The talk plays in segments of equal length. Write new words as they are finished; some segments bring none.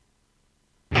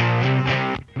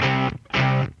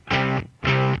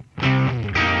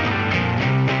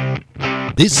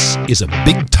This is a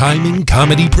Big Timing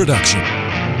Comedy production.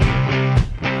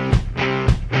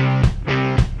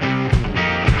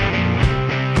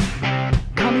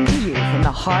 Coming to you from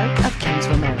the heart of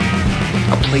Kingsville,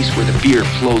 Maryland. A place where the beer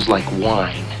flows like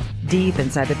wine. Deep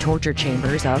inside the torture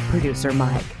chambers of producer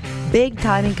Mike. Big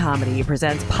Timing Comedy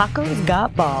presents Paco's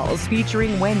Got Balls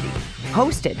featuring Wendy.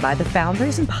 Hosted by the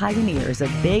founders and pioneers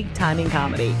of Big Timing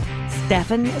Comedy,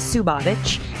 Stefan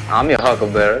Subotic. I'm your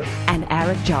huckleberry. And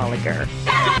Eric Jolliger.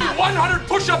 100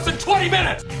 push-ups in 20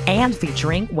 minutes! And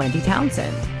featuring Wendy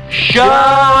Townsend.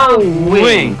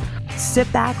 Showing!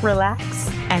 Sit back, relax,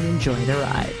 and enjoy the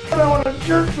ride. I want to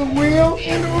jerk the wheel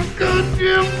into a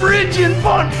goddamn bridge in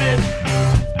Bunford.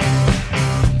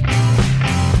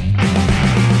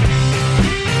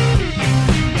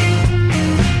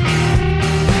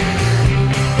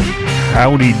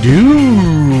 Howdy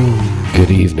do.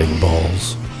 Good evening,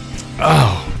 balls.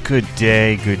 Oh, good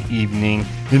day, good evening,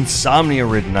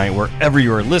 insomnia-ridden night, wherever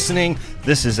you are listening.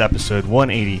 This is episode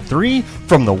 183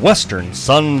 from the Western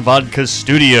Sun Vodka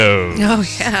Studios. Oh,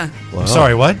 yeah. Wow.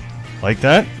 Sorry, what? Like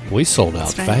that? We sold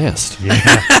out right. fast.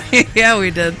 Yeah. Yeah,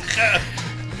 we did.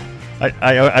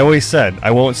 I always said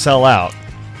I won't sell out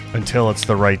until it's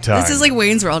the right time. This is like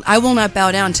Wayne's World. I will not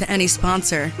bow down to any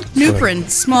sponsor. Nuprin,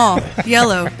 small,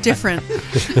 yellow, different.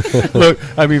 Look,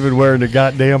 I'm even wearing a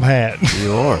goddamn hat.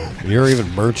 You are. You're even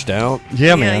merched out. Yeah,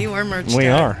 Yeah, man. you are merched We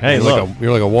out. are. Hey, You're look.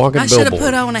 you're like a walking I should have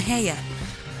billboard. put on a hat.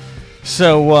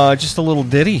 So, just a little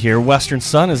ditty here. Western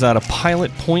Sun is out of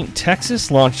Pilot Point,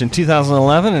 Texas, launched in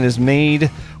 2011, and is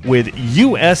made with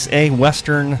USA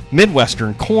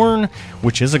Midwestern corn,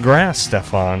 which is a grass,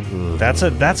 Stefan. Mm-hmm.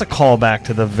 That's a callback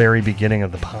to the very beginning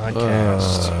of the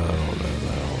podcast.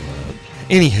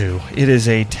 Anywho, it is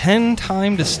a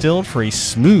 10-time distilled for a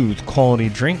smooth quality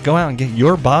drink. Go out and get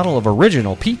your bottle of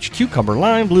original peach, cucumber,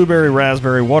 lime, blueberry,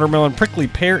 raspberry, watermelon, prickly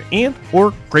pear, and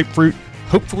or grapefruit.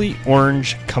 Hopefully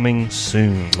orange coming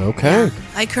soon. Okay.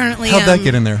 I currently How'd that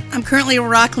get in there? I'm currently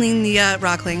rockling the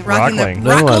Rockling.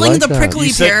 No, I rockling like the that. prickly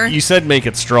pear. You said make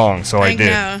it strong, so I did.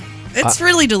 know. It's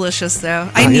really delicious though.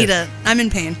 I need it. I'm in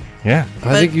pain. Yeah.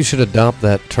 I think you should adopt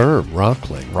that term,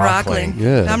 rockling. Rockling.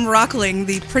 Yeah. I'm rockling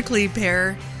the prickly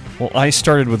pear. Well, I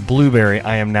started with blueberry.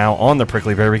 I am now on the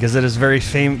prickly pear because it is very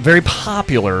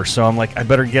popular. So I'm like, I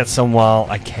better get some while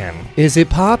I can. Is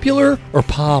it popular or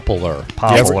popular?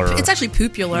 Popular. It's actually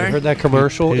popular. You heard that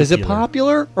commercial? Is it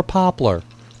popular or poplar?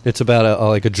 It's about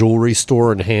a jewelry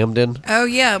store in Hamden. Oh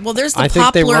yeah. Well, there's I the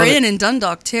think they Poplar run it- Inn in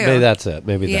Dundalk too. Maybe that's it.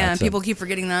 Maybe yeah, that's people it. keep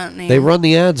forgetting that name. They run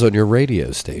the ads on your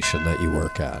radio station that you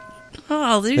work at.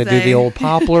 Oh, do They they? do the old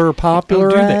popular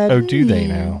ad. do they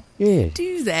now? Yeah.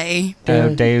 Do they?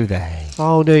 Oh, do they? I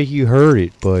don't know if you heard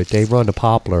it, but they run the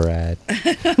poplar ad.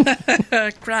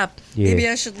 Crap. Yeah. Maybe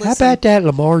I should listen. How about that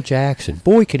Lamar Jackson?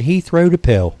 Boy, can he throw the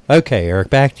pill. Okay, Eric,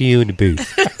 back to you in the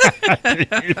booth.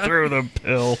 You threw the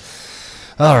pill.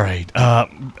 All right.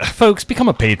 Folks, become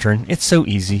a patron. It's so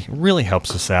easy. It really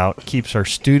helps us out. Keeps our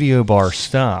studio bar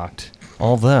stocked.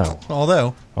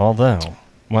 Although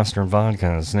Western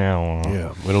Vodka is now...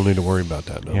 Yeah, we don't need to worry about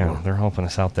that no Yeah, more. they're helping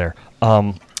us out there.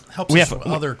 Helps We us have- with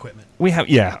other equipment. We have,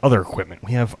 other equipment.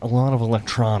 We have a lot of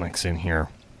electronics in here.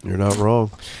 You're not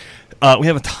wrong. We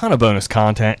have a ton of bonus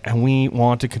content, and we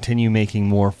want to continue making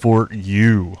more for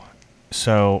you.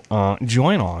 So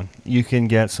join on. You can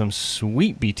get some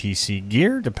sweet BTC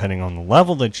gear, depending on the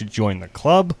level that you join the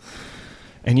club.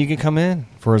 And you can come in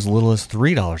for as little as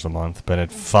 $3 a month, but at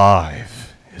 $5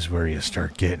 is where you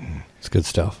start getting It's good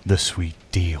stuff. the sweet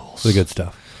deals. It's the good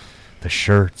stuff. The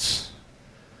shirts,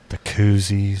 the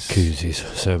koozies. Koozies.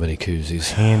 So many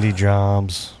koozies. Handy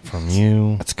jobs from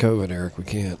you. That's COVID, Eric. We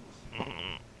can't.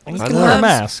 You I can know. wear a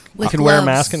mask. You With can wear a gloves.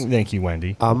 mask. And thank you,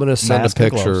 Wendy. I'm gonna send Mask a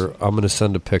and picture. gloves. I'm gonna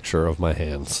send a picture of my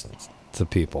hands to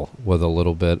people with a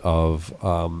little bit of,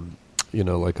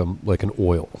 like an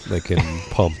oil they can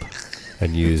pump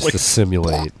and use to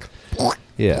simulate.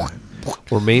 Yeah.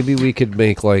 Or maybe we could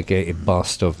make like a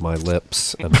bust of my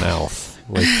lips and mouth.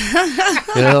 Like,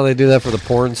 how they do that for the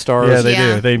porn stars. Yeah, they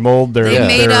Yeah. do. They mold their They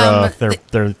made,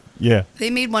 their yeah. They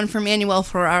made one for Manuel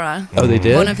Ferrara. Oh, they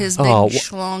did? One of his big Oh,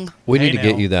 schlong. We need I to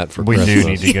get know. you that for We Christmas. do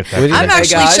need to get that. We need I'm to-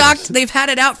 actually guys. shocked they've had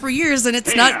it out for years and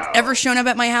it's not ever shown up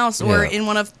at my house or Yeah. in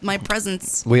one of my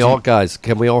presents. We all, guys,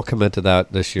 can we all commit to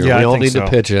that this year? Yeah, we I all think need so. to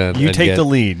pitch in. You and take get- the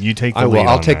lead. You take the I lead. will.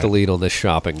 I'll on take that. the lead on this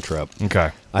shopping trip. Okay.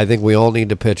 I think we all need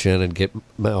to pitch in and get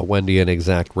Wendy an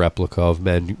exact replica of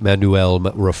Manuel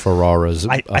Ferrara's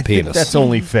I think penis. that's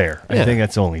only fair. I Yeah. think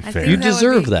that's only I fair. think You would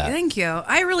deserve be- that. Thank you.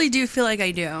 I really do feel like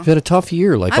I do. You've had a tough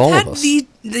year, like I've all had of us.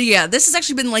 this has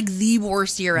actually been like the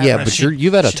worst year ever. Yeah, but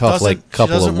you've had a tough couple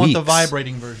She doesn't of want weeks. the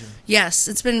vibrating version. Yes,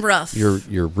 it's been rough.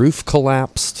 Your roof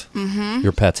collapsed. Mm-hmm.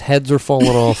 Your pets' heads are falling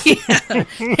off.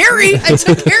 Harry, I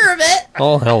took care of it.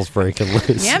 All hell's breaking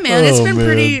loose. Yeah, man, it's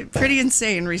been pretty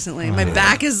insane recently. My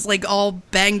back is like all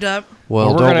banged up.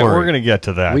 Well, we're gonna get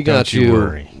to that. We got Don't you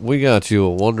worry. We got you a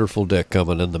wonderful dick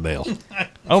coming in the mail.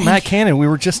 Oh, Matt Cannon, we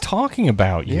were just talking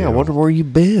about you. Yeah, I wonder where you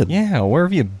been. Yeah, where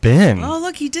have you been? Oh,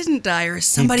 look, he didn't die, or is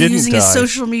somebody didn't using his die.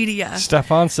 social media.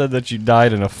 Stefan said that you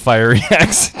died in a fiery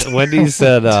accident. Wendy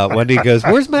said, Wendy goes,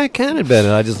 "Where's Matt Cannon been?"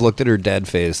 And I just looked at her dead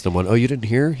face and went, "Oh, you didn't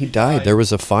hear? He died. There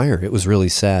was a fire. It was really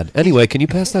sad. Anyway, can you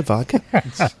pass that vodka?"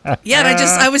 Yeah, and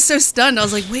I was so stunned. I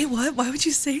was like, wait, what? Why would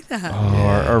you say that?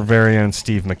 Our very own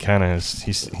Steve McKenna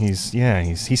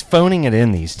he's phoning it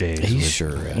in these days. He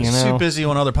sure is. You He's know? too busy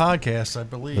on other podcasts, I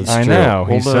believe. I know.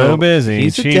 He's so busy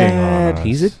He's a cheating dad. on us.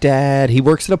 He's a dad. He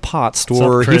works at a pot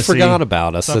store. He Chrissy? forgot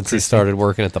about us What's up, since he Chrissy? started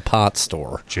working at the pot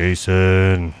store.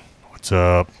 Jason, what's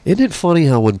up? Isn't it funny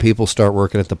how when people start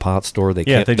working at the pot store, they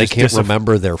Yeah, can't they just can't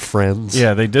remember their friends?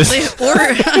 Yeah, they just or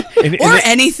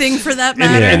anything for that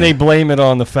matter. and they blame it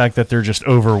on the fact that they're just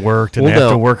overworked and Well, they have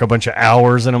no. to work a bunch of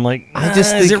hours. And I'm like, I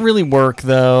just does think- it really work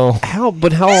though? How Is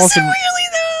it often? really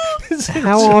though?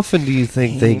 How often do you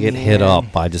think they get hit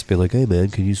up by just being like, "Hey man,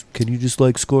 can you just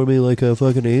like score me like a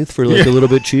fucking eighth for like a little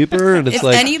bit cheaper?" And it's If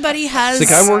like, anybody has,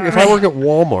 it's like if I work at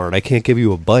Walmart, I can't give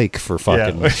you a bike for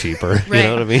fucking Yeah. cheaper. You Right.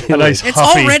 know what I mean? A nice it's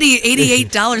Huffy. already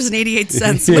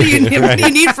 $88.88. What do you need? What do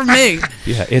you need from me?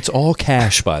 Yeah, it's all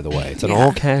cash, by the way. It's an Yeah.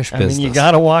 all cash I business. mean, you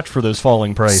got to watch for those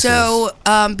falling prices. So,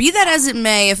 be that as it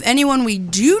may, if anyone we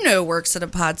do know works at a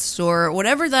pot store,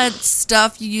 whatever that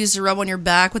stuff you use to rub on your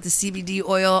back with the CBD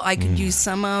oil, I could use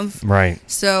some of. right.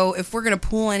 So, if we're gonna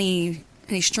pull any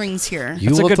strings here, You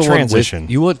That's a want good the one with- transition.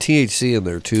 you want THC in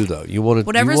there too, though. You want it.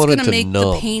 whatever's you want gonna it to make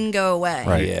numb. the pain go away.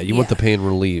 Right. Yeah, you want the pain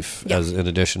relief Yep. as in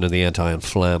addition to the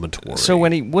anti-inflammatory. So,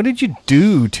 Wendy, what did you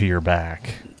do to your back?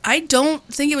 I don't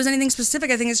think it was anything specific.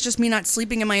 I think it's just me not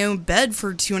sleeping in my own bed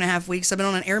for 2.5 weeks. I've been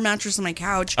on an air mattress on my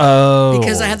couch Oh,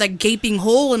 because I had that gaping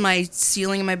hole in my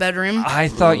ceiling in my bedroom. I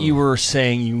thought you were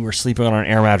saying you were sleeping on an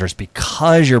air mattress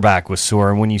because your back was sore.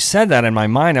 And when you said that, in my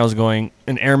mind, I was going,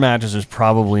 an air mattress is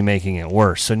probably making it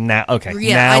worse. So now, okay,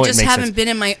 Yeah, now I it just makes haven't sense. been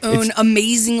in my own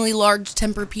amazingly large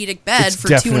Tempur-Pedic bed It's for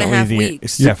 2.5 the, weeks.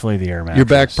 It's definitely the air mattress. your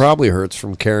back probably hurts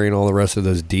from carrying all the rest of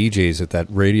those DJs at that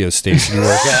radio station you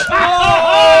work at.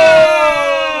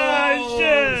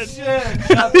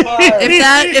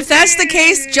 If that's the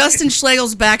case, Justin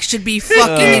Schlegel's back should be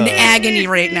fucking in agony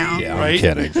right now. Yeah, Right?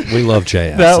 I'm kidding. We love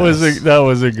JS. That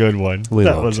was a good one. We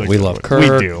that love was a we good love one.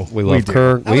 Kirk. We do. We love do.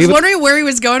 Kirk. I We was even- wondering where he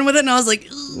was going with it, and I was like,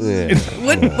 Yeah,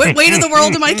 what weight of the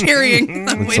world am I carrying?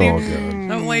 I'm it's waiting. all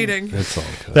good. I'm waiting. It's all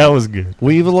good. That was good.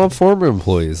 We even love former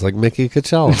employees like Mickey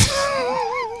Coachella.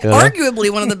 You know?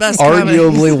 Arguably one of the best comics.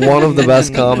 Arguably one of the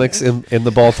best comics in the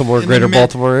Baltimore, In greater the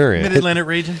Baltimore area. Mid-Atlantic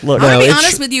region. Look, I'm No, gonna be it's-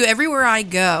 honest with you. Everywhere I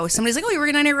go, somebody's like, "Oh, you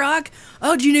working on Rock?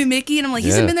 Oh, do you know Mickey?" And I'm like,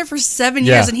 "He's Yeah. been there for 7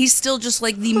 Yeah. years, and he's still just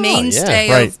like the mainstay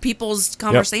right. of people's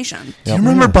conversation." Do you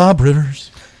remember Bob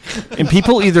Rivers? and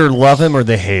people either love him or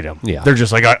they hate him. Yeah. they're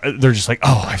just like,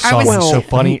 oh, I saw was- him. He's so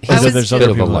funny. I And then was- there's Bit other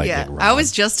of a people. like- Yeah, Lightning I rod.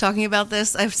 was just talking about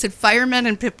this. I've said firemen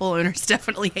and pit bull owners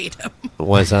definitely hate him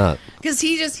Why's that? because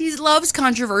he loves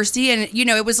controversy, and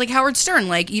it was like Howard Stern.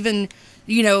 Like even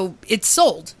it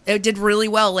sold. It did really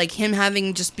well. Like him have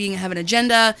an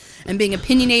agenda and being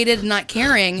opinionated and not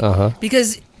caring.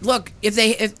 Because look,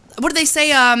 if what do they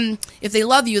say? If they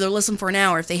love you, they'll listen for an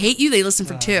hour. If they hate you, they listen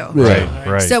for 2.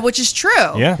 Right. So, which is true.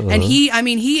 Yeah. And he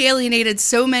alienated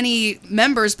so many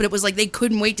members, but it was like they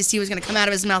couldn't wait to see what was going to come out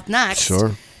of his mouth next.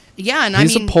 Sure. Yeah, and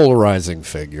He's I mean, a polarizing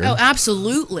figure. oh,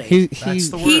 absolutely. That's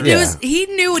the he word. knew Yeah. he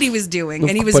knew what he was doing,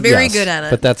 and he was But very yes, good at it.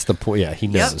 But that's the point. Yeah, he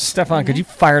knows. Stefan, could you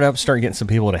fire it up, start getting some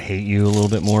people to hate you a little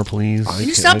bit more, please? Can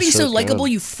you stop I being sure so likable,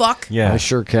 can. you fuck? Yeah, I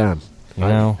sure can. You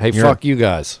know, Hey, you're- fuck you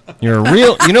guys. You're a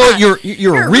real. You know what?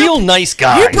 You're a real nice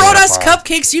guy. You brought us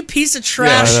cupcakes, you piece of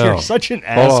trash. I know. You're such an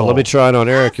asshole. Hold on, let me try it on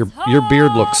Eric. Your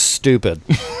beard looks stupid.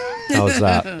 How's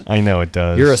that? I know it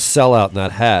does. You're a sellout in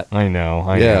that hat. I know.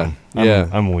 I Yeah, am. yeah.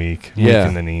 I'm weak. Yeah. Weak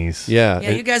in the knees. Yeah. Yeah,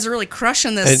 you guys are really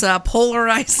crushing this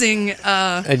polarizing.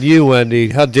 And you, Wendy,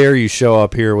 how dare you show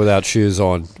up here without shoes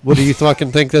on? What do you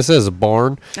fucking think this is, a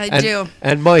barn? I do.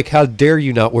 And Mike, how dare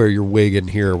you not wear your wig in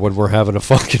here when we're having a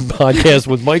fucking podcast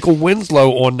with Michael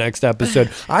Winslow on next episode?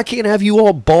 I can't have you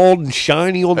all bald and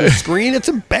shiny on the screen. It's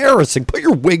embarrassing. Put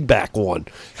your wig back on.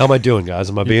 How am I doing, guys?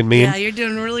 Am I being mean? Yeah, you're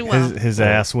doing really well. His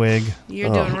ass wig.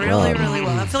 You're doing really, really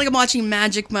well. I feel like I'm watching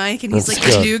Magic Mike, and he's That's like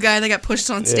this good. new guy that got pushed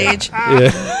on stage.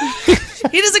 Yeah.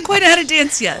 He doesn't quite know how to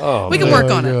dance yet. Oh, we can work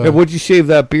on it. Hey, what'd you shave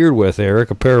that beard with, Eric?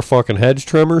 A pair of fucking hedge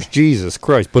trimmers? Jesus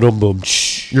Christ. Boom, boom.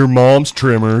 Your mom's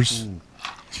trimmers.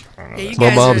 Yeah, you My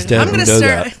guys mom's dead, I'm we gonna know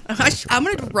start. I'm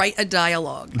gonna write a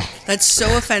dialogue that's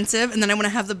so offensive, and then I want to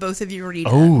have the both of you read it.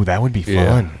 Oh, that would be fun.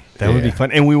 Yeah. That would be Yeah.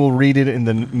 fun. And we will read it in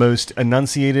the most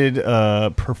enunciated,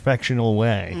 perfectional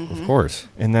way. Of course.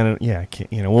 And then,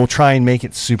 we'll try and make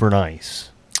it super nice.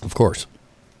 Of course.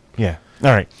 Yeah. All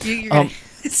right. You're gonna,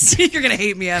 you're gonna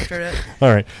hate me after it.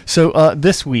 All right. So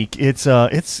this week it's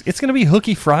going to be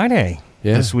Hooky Friday.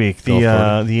 Yeah. This week, Golf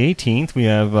tournament. the 18th, we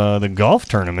have the golf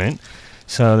tournament.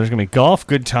 So there's going to be golf,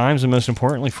 good times, and most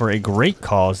importantly, for a great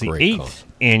cause, the Great 8th cause.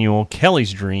 annual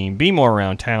Kelly's Dream Be More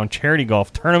Around Town Charity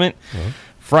Golf Tournament.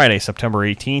 Friday, September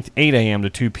 18th, 8 a.m. to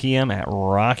 2 p.m. at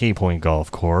Rocky Point Golf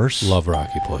Course. Love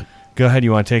Rocky Point. Go ahead.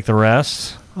 You want to take the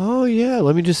rest? Oh, yeah.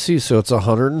 Let me just see. So it's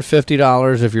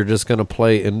 $150 if you're just going to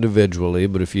play individually,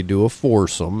 but if you do a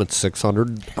foursome, it's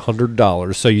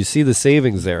 $600. So you see the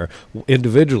savings there.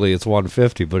 Individually, it's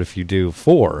 $150, but if you do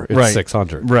four, it's Right.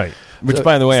 $600. Right. Which,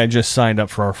 by the way, I just signed up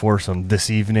for our foursome this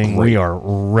evening. Great. We are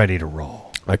ready to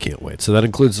roll. I can't wait. So that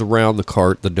includes the round, the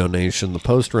cart, the donation, the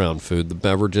post-round food, the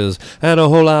beverages, and a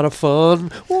whole lot of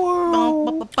fun.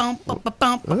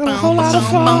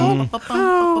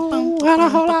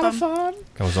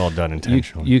 That was all done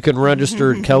intentionally. You can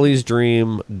register at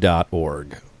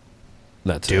kellysdream.org.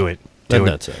 That's Do it. it. Do And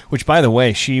it. that's it. Which, by the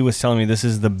way, she was telling me this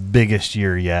is the biggest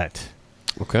year yet.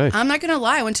 Okay. I'm not gonna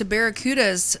lie. I went to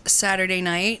Barracuda's Saturday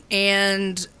night,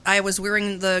 and I was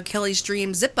wearing the Kelly's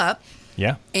Dream zip up.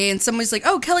 Yeah. And somebody's like,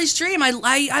 "Oh, Kelly's Dream! I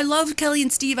love Kelly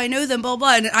and Steve. I know them, blah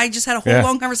blah." And I just had a whole Yeah.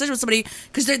 long conversation with somebody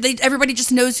because everybody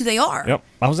just knows who they are. Yep.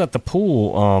 I was at the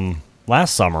pool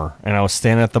last summer, and I was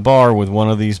standing at the bar with one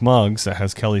of these mugs that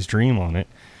has Kelly's Dream on it.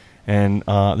 And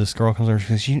this girl comes over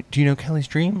and she goes, Do you know Kelly's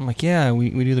Dream? I'm like, yeah, we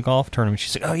do the golf tournament.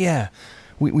 She's like, oh, yeah,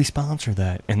 we sponsor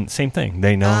that. And same thing.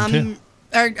 They know him, too.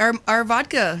 Our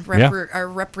vodka our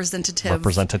representative.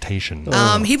 Representation.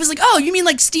 He was like, "Oh, you mean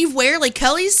like Steve Ware, like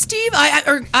Kelly's Steve?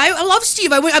 I love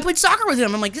Steve. I played soccer with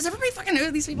him." I'm like, "Does everybody fucking know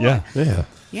who these people Yeah. are?" Yeah.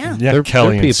 Yeah. Yeah, They're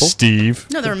Kelly and people. Steve.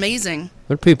 No, they're amazing.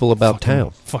 They're people about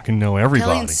town. Fucking know everybody.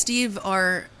 Kelly and Steve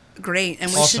are great,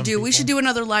 and we Awesome should do people.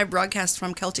 another live broadcast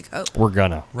from Celtic Hope. We're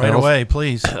gonna. Right away,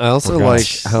 please. I also We're gonna-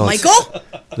 like how Michael,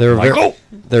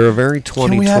 they're a very 2020.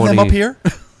 Can we have them up here?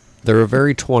 They're a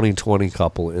very 2020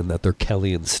 couple in that they're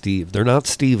Kelly and Steve. They're not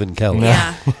Steve and Kelly.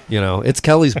 Yeah. You know, it's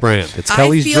Kelly's brand. It's I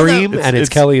Kelly's feel that- dream, and it's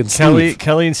Kelly and Steve.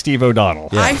 Kelly and Steve O'Donnell.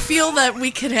 I feel that we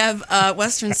could have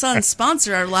Western Sun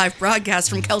sponsor our live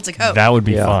broadcast from Celtic Hope. That would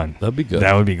be Yeah, fun. that'd be good.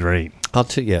 That would be great. I'll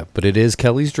tell you, but it is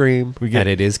Kelly's dream, We get- and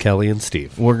it is Kelly and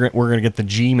Steve. We're gonna get the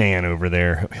G-Man over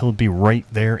there. He'll be right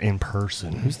there in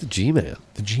person. Who's the G-Man?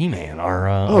 The G-Man,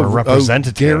 our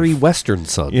representative. Gary Western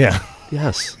son. Yeah.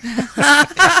 Yes.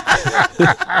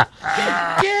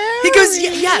 He goes,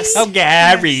 yes. Oh,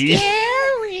 Gary.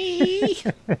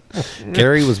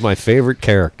 Gary was my favorite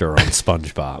character on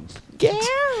SpongeBob.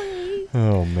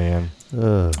 Oh man.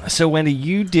 So Wendy,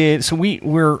 you did. So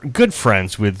we're good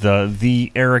friends with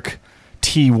the Eric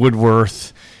T.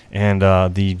 Woodworth and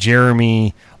the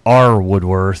Jeremy R.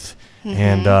 Woodworth.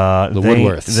 And The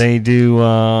Woodworths. They do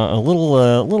a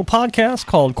little podcast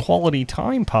called Quality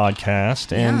Time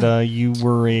Podcast, and you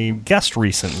were a guest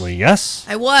recently, yes?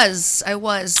 I was.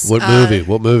 What movie?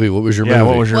 What movie? What was your Yeah, movie?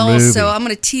 what was your Well, movie? so I'm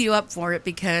going to tee you up for it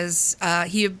because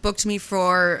he had booked me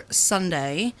for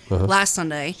Sunday, last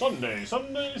Sunday. Sunday.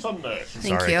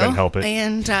 Thank Sorry, you. I couldn't help it.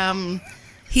 And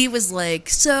he was like,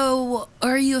 "So,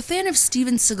 are you a fan of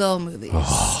Steven Seagal movies?"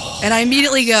 And I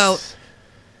immediately go,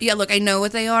 "Yeah, look, I know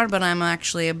what they are, but I'm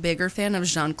actually a bigger fan of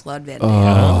Jean-Claude Van Damme.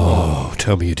 Oh,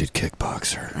 tell me you did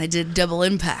Kickboxer. I did Double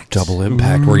Impact. Double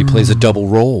Impact, where he plays a double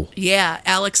role. Yeah,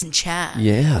 Alex and Chad.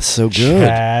 Yeah, so good.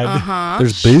 Chad.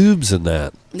 There's boobs in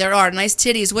that. There are nice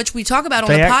titties, which we talk about on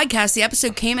They the act- podcast. The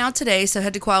episode came out today, so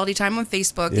head to Quality Time on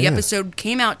Facebook. The Yeah. episode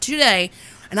came out today,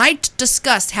 and I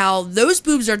discussed how those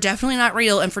boobs are definitely not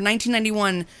real, and for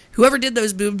 1991, whoever did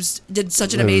those boobs did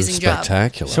such an It was amazing job.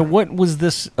 spectacular. So what was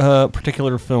this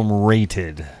particular film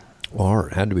rated? R.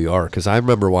 It had to be R, because I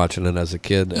remember watching it as a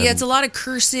kid. Yeah, it's a lot of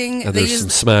cursing. And They there's some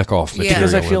just smack off Yeah.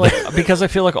 material. Because I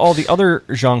feel like all the other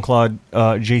Jean-Claude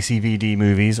JCVD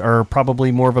movies are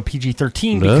probably more of a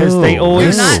PG-13 because they No,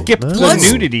 always they're not. skip the Bloods-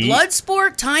 nudity.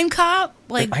 Bloodsport, Time Cop,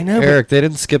 like I know, but Eric, they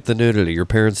didn't skip the nudity. Your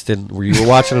parents didn't. You were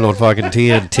watching it on fucking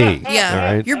TNT. yeah.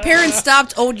 All right. Your parents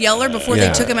stopped Old Yeller before Yeah.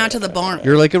 they took him out to the barn.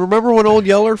 You're like, remember when Old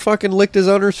Yeller fucking licked his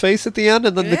owner's face at the end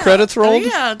and then the Yeah. credits Oh, rolled?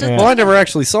 yeah. Well, I never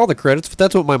actually saw the credits, but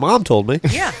that's what my mom told me.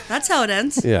 Yeah, that's how it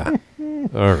ends. Yeah.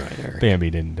 All right, Eric. Bambi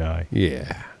didn't die.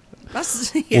 Yeah.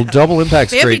 That's, Well, Double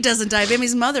Impact's Bambi great. doesn't die.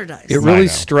 Bambi's mother dies. It I really know.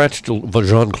 stretched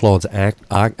Jean-Claude's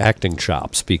acting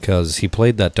chops because he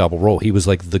played that double role. He was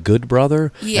like the good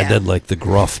brother Yeah. and then like the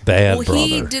gruff bad Well, brother.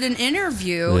 he did an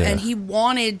interview Yeah. and he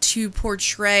wanted to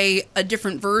portray a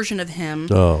different version of him.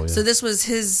 Oh, yeah. So this was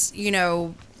his,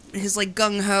 his like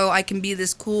gung ho. I can be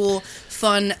this cool,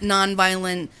 fun,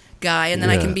 non-violent guy, and then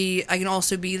I can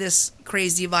also be this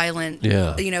crazy, violent,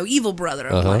 Yeah. evil brother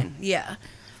of mine. Yeah.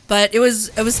 But it was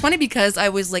funny because I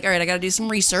was like, all right, I got to do some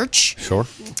research, Sure.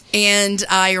 and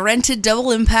I rented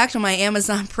Double Impact on my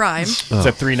Amazon Prime. Is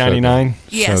that $3.99?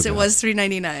 Yes, So it good. was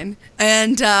 $3.99,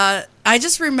 and I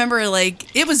just remember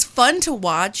like it was fun to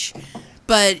watch,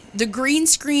 but the green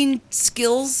screen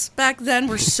skills back then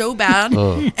were so bad,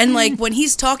 and like when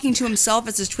he's talking to himself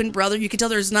as his twin brother, you could tell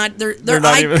there's not their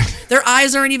not even- their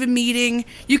eyes aren't even meeting.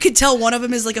 You could tell one of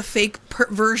them is like a fake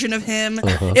version of him.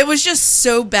 It was just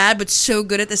so bad, but so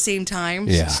good at the same time.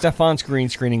 Yeah. Stefan's green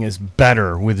screening is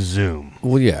better with Zoom.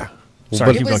 Well, yeah. Well,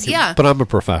 Sorry, but, keep going, keep Yeah. but I'm a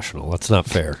professional. That's not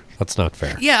fair. That's not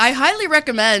fair. Yeah, I highly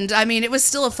recommend. I mean, it was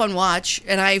still a fun watch,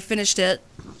 and I finished it,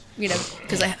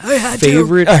 because I had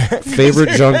to. Favorite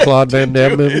Jean-Claude Van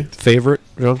Damme movie? Favorite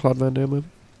Jean-Claude Van Damme movie?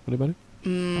 Anybody?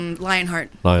 Lionheart.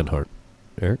 Lionheart.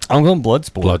 Eric? I'm going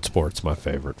Bloodsport. Bloodsport's my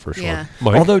favorite for sure. Yeah.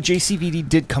 Mike? Although JCVD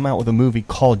did come out with a movie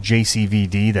called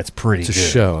JCVD that's pretty it's a good.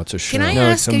 show. It's a show. Can I No,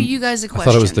 it's ask a- you guys a I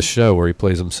question? thought it was the show where he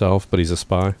plays himself, but he's a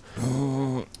spy.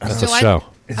 That's a So show.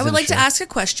 I would like to ask a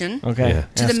question Okay. Yeah.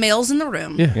 to the males in the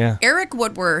room. Yeah. Yeah. Eric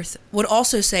Woodworth would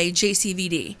also say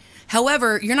JCVD.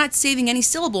 However, you're not saving any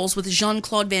syllables with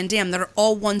Jean-Claude Van Damme that are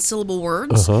all one-syllable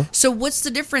words. So what's the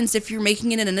difference if you're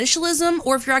making it an initialism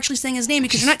or if you're actually saying his name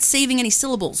because you're not saving any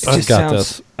syllables? I've just got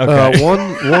sounds- this. okay.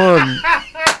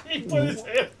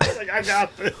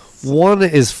 One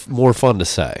is more fun to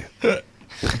say,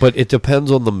 but it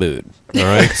depends on the mood. All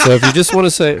right. So if you just want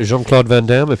to say Jean-Claude Van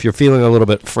Damme, if you're feeling a little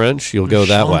bit French, you'll go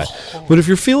that way. But if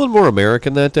you're feeling more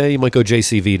American that day, you might go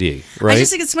JCVD. Right. I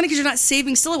just think it's funny because you're not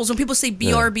saving syllables. When people say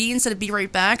BRB instead of be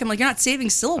right back, I'm like, you're not saving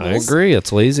syllables. I agree.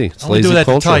 It's lazy. It's Only lazy do that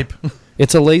to culture. type.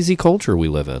 It's a lazy culture we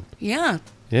live in. Yeah.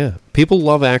 Yeah. People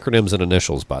love acronyms and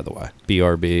initials, by the way.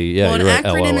 BRB. Yeah, Well, an you're right.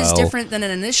 acronym is LOL. different than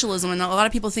an initialism, and a lot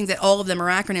of people think that all of them are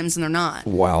acronyms, and they're not.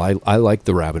 Wow, I like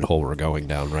the rabbit hole we're going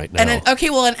down right now. And an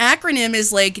acronym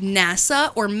is like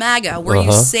NASA or MAGA, where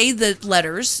you say the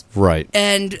letters, right.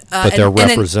 and But they're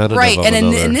representative right, of and an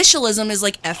another. initialism is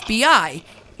like FBI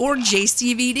or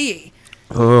JCVD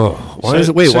Why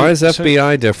is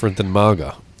FBI different than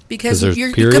MAGA? because there's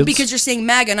you're periods? because you're saying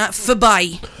MAGA, not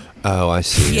FBI. Oh, I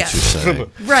see Yeah. what you're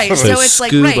saying. Right, so it's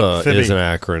like SCUBA right. is an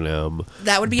acronym.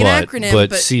 That would be an acronym,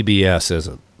 but CBS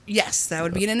isn't. yes, that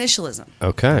would be an initialism.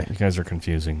 Okay. You guys are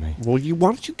confusing me. Well, why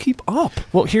don't you keep up?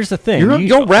 Well, here's the thing.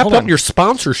 You'll wrap hold up on. your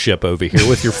sponsorship over here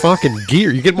with your fucking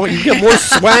gear. You get more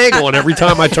swag on every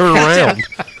time I turn around.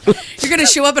 You're gonna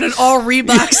show up in an all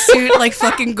Reebok suit like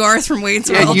fucking Garth from Wayne's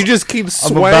Yeah, World. you just keep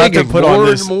I'm about to swagging put more on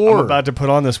this. and more. I'm about to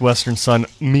put on this Western Sun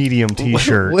medium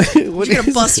T-shirt. You're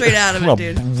gonna bust right out of I'll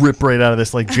it, dude. rip right out of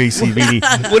this like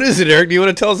JCVD. What is it, Eric? Do you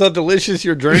want to tell us how delicious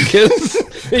your drink is?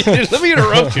 Let me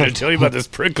interrupt you to tell you about this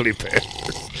prickly pear.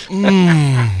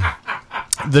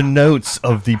 The notes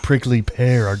of the prickly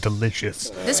pear are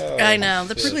delicious. I know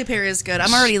the prickly pear is good.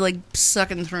 I'm already like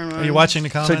sucking through mine. Are you watching the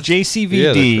So comments? Yeah, they're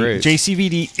JCVD, great.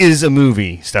 JCVD is a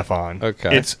movie, Stefan.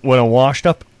 Okay. It's when a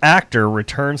washed-up actor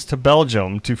returns to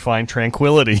Belgium to find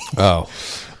tranquility. Oh.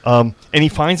 And he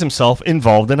finds himself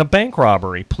involved in a bank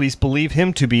robbery. Police believe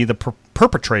him to be the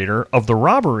perpetrator of the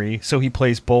robbery, so he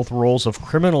plays both roles of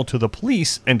criminal to the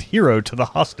police and hero to the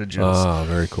hostages. Oh,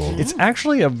 very cool. It's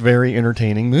actually a very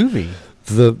entertaining movie.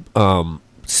 The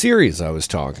series I was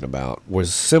talking about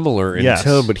was similar in Yes.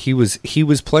 tone, but he was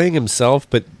playing himself,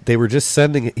 but they were just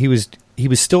sending. He was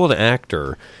still an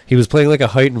actor. He was playing like a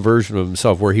heightened version of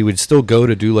himself, where he would still go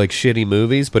to do like shitty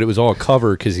movies, but it was all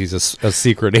cover because he's a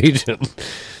secret agent.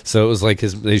 So it was like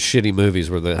his shitty movies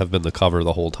have been the cover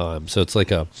the whole time. So it's like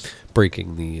a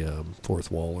breaking the fourth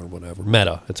wall or whatever.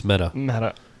 Meta. It's meta.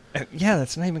 Meta. Yeah,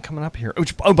 that's not even coming up here.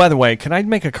 Oh, by the way, can I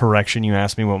make a correction? You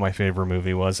asked me what my favorite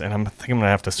movie was, and I think I'm going to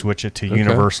have to switch it to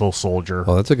Universal Soldier.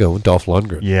 Oh, that's a good one. Dolph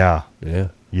Lundgren. Yeah. Yeah.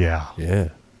 Yeah. Yeah.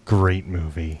 Great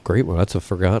movie. Great one. That's a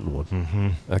forgotten one. Mm-hmm.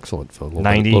 Excellent film. A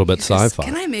 90. little bit sci-fi.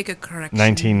 Can I make a correction?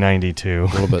 1992. A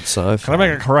little bit sci-fi. Can I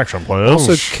make a correction, please?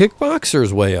 Also,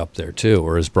 Kickboxer's way up there too,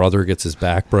 where his brother gets his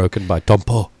back broken by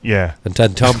Tumpo, Yeah. and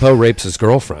then Tumpo rapes his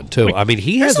girlfriend too. I mean,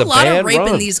 he There's has a lot bad of rape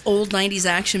run. in these old '90s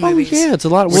action Oh movies. yeah, it's a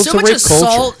lot. Well, so it's a much rape assault,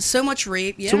 culture. so much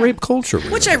rape. Yeah. It's a rape culture.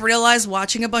 Which I realized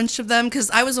watching a bunch of them because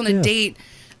I was on a date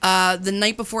the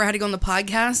night before I had to go on the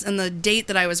podcast, and the date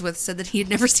that I was with said that he had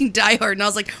never seen Die Hard, and I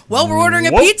was like, "Well, we're ordering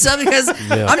a pizza because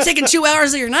I'm taking 2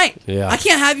 hours of your night. Yeah. I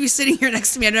can't have you sitting here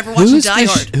next to me. I've never watched Die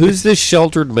Hard." Who's this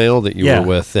sheltered male that you Yeah. were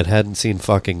with that hadn't seen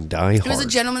fucking Die Hard? It was a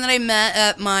gentleman that I met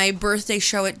at my birthday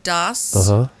show at DOS.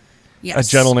 Uh-huh. Yes.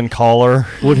 A gentleman caller.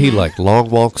 What he like? Long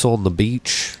walks on the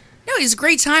beach? No, it was a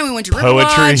great time. We went to Poetry.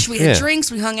 Riverwatch. We had Yeah.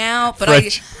 drinks. We hung out. But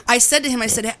French. I said to him, I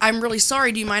said, "Hey, I'm really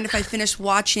sorry. Do you mind if I finish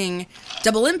watching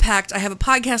Double Impact? I have a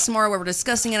podcast tomorrow where we're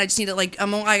discussing it. I just need to I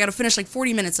got to finish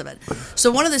 40 minutes of it."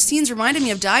 So one of the scenes reminded me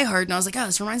of Die Hard, and I was like, "Oh,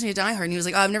 this reminds me of Die Hard." And he was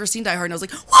like, "Oh, I've never seen Die Hard." And I was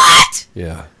like, "What?"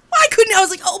 Yeah. I couldn't. I was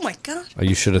like, "Oh my god."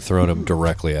 You should have thrown him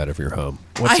directly out of your home.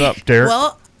 What's up, Derek?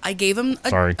 Well, I gave him.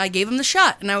 Sorry. I gave him the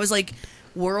shot, and I was like,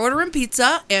 "We're ordering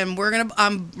pizza, and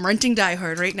I'm renting Die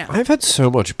Hard right now." I've had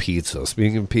so much pizza.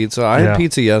 Speaking of pizza, I Yeah. had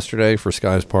pizza yesterday for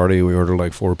Sky's party. We ordered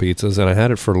like 4 pizzas, and I had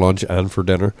it for lunch and for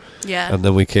dinner. Yeah. And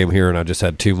then we came here, and I just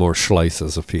had 2 more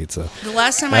slices of pizza. The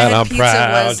last time I had pizza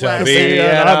was last night.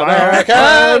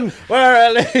 an American.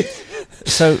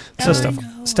 So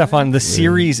Stefan, the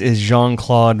series is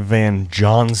Jean-Claude Van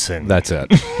Johnson. That's it.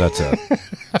 That's it.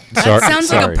 That sounds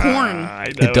sorry. like a porn.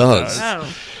 It does. Oh.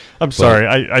 I'm sorry,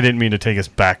 I didn't mean to take us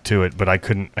back to it, but I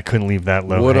couldn't leave that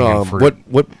low hanging fruit.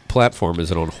 What platform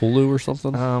is it on? Hulu or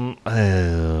something?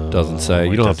 Doesn't say.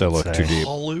 You it don't have to doesn't look say. too deep.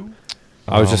 Hulu?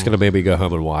 I was just gonna maybe go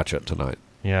home and watch it tonight.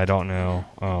 Yeah, I don't know,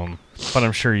 but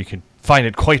I'm sure you could find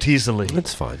it quite easily.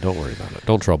 It's fine. Don't worry about it.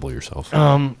 Don't trouble yourself.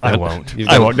 I won't. You've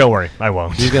I got- won't. Don't worry, I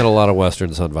won't. You've got a lot of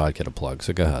Western Sun vodka to plug,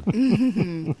 so go ahead.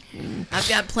 I've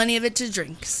got plenty of it to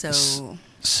drink, so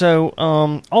So,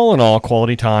 all in all,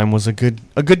 quality time was a good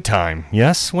time.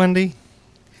 Yes, Wendy.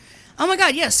 oh my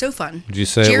god, yeah, so fun. Did you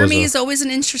say Jeremy it is always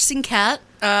an interesting cat.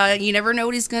 You never know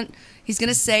what he's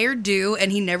gonna say or do,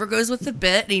 and he never goes with the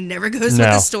bit, and he never goes No.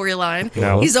 with the storyline.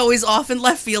 No. He's always off in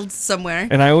left field somewhere.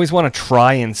 And I always want to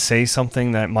try and say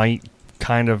something that might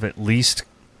kind of at least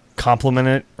compliment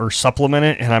it or supplement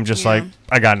it, and I'm just Yeah. like,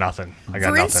 I got nothing. I got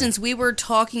For nothing. instance, we were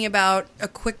talking about a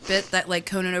quick bit that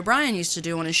Conan O'Brien used to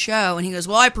do on his show, and he goes,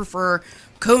 "Well, I prefer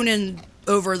Conan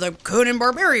over the Conan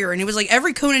Barbarian," and he was like,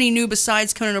 every Conan he knew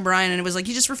besides Conan O'Brien, and it was like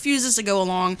he just refuses to go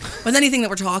along with anything that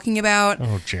we're talking about.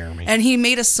 Oh, Jeremy. And he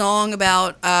made a song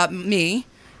about me.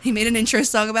 He made an intro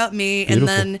song about me, Beautiful.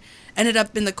 and then ended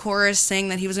up in the chorus saying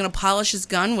that he was going to polish his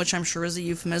gun, which I'm sure is a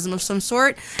euphemism of some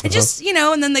sort. It just,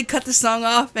 and then they cut the song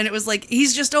off, and it was like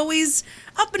he's just always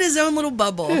up in his own little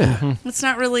bubble. It's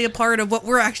not really a part of what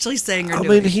we're actually saying or I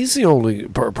doing. mean, he's the only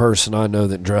person I know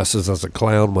that dresses as a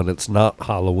clown when it's not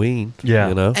Halloween. Yeah.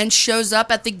 You know? And shows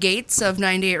up at the gates of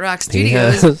 98 Rock He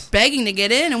Studios has. begging to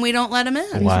get in, and we don't let him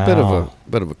in. He's Wow. a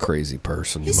bit of a crazy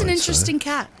person. He's you an might interesting say.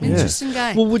 cat. Yeah. Interesting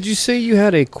guy. Well, would you say you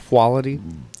had a quality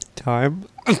time?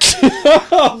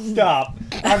 Stop.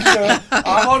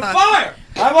 I'm on fire.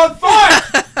 I'm on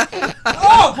fire.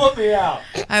 Oh, put me out.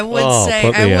 I would Oh, say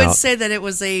put me out. that it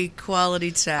was a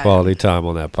quality time. Quality time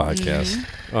on that podcast.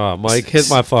 Mm-hmm. Mike, hit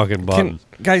my fucking button.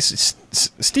 Guys,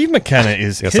 Steve McKenna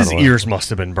Yes, his I know. ears must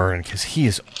have been burned because he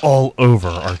is all over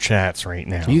our chats right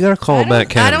now. You got to call I him Matt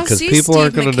don't- I Cannon don't because see people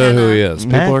aren't Steve going to know who he McKenna. is.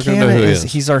 People Matt aren't going to know Canna who he is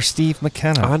is. he's our Steve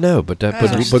McKenna. I know, but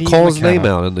Steve call his name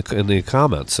McKenna. out in the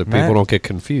comments so Matt- people don't get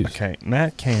confused. Okay,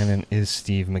 Matt Cannon is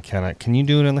Steve McKenna. Can you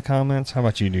do it in the comments? How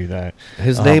about you do that?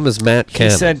 His name is Matt He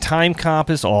Cannon. said Time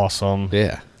Cop is awesome.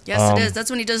 yeah. Yes, it is.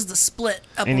 That's when he does the split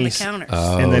up and on the he's- counters.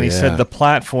 and then he yeah. said the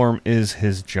platform is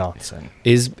his Johnson.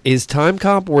 Is Time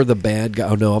Cop where the bad guy?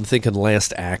 Oh no, I'm thinking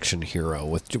Last Action Hero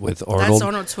with Arnold.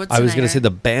 Arnold I was going Schwarzenegger. to say the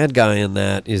bad guy in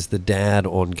that is the dad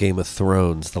on Game of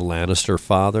Thrones, the Lannister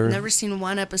father. Never seen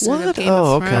one episode What? of Game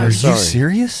Oh, of okay. Thrones. Are Sorry. you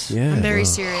serious? Yeah, I'm very wow.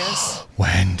 serious.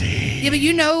 Wendy. Yeah,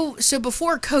 but so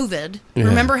before COVID,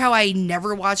 remember how I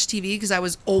never watched TV because I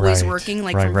was always Right. working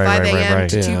Right, from right, 5 right, a.m. right,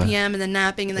 to right. 2 Yeah. p.m. and then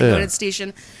napping and then Yeah. going to the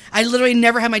station. I literally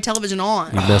never had my television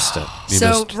on. You missed it. You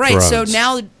So missed right, so Thrones.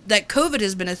 now that COVID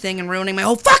has been a thing and ruining my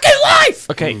whole fucking life.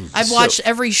 Okay, I've watched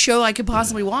every show I could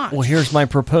possibly watch. Well, here's my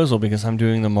proposal because I'm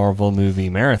doing the Marvel movie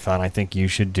marathon. I think you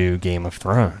should do Game of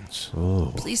Thrones.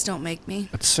 Please don't make me.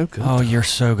 It's so good. Oh, you're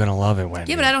so gonna love it,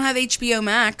 Wendy. Yeah, but I don't have HBO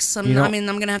Max. You don't-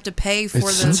 I'm gonna have to pay for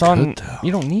It's the. It's so on. good, though.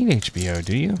 You don't need HBO,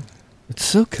 do you? It's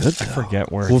so good. I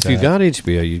forget where Well, it's if you at. got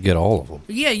HBO, you'd get all of them.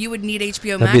 Yeah, you would need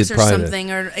HBO That'd be Max or probably the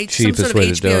something, or some cheapest sort of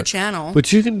way to do HBO it. channel.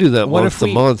 But you can do that What month if to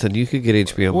we- month, and you could get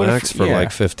HBO What if- Max for yeah.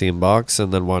 like $15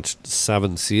 and then watch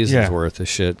 7 seasons Yeah. worth of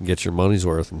shit and get your money's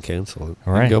worth and cancel it. You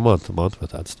All right. can go month to month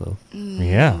with that stuff.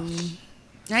 Yeah.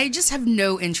 I just have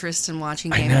no interest in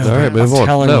watching I Game know. of All right, Thrones. move I'm on.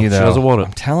 telling No, you she though. doesn't want it.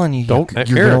 I'm telling you, Don't- you're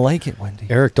Eric. gonna like it, Wendy.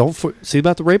 Eric, don't see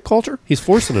about the rape culture? He's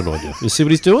forcing it on you. You see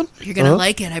what he's doing? You're gonna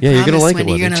like it. I Yeah, you're promise, gonna like it,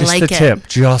 Wendy. You're Wendy. gonna Just like the it. tip.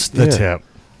 Just the Yeah. tip.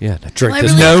 Yeah, now drink Well,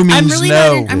 this. No means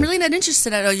no. I'm really not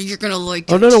interested. Oh, you're gonna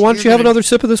like. Oh, no. Why don't you're you have gonna- another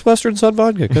sip of this Western Sun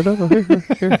vodka? Go, no, here.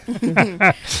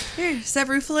 Here, is that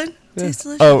Rufalin? Tastes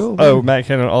delicious. Oh, Matt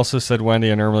Cannon also said,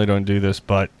 Wendy, I normally don't do this,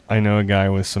 but I know a guy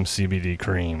with some CBD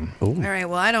cream. All right.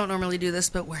 Well, I don't normally do this,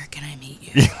 but where can I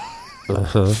meet you?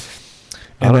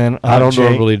 And then I don't Jay,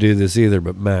 normally do this either,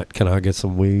 but Matt, can I get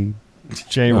some weed?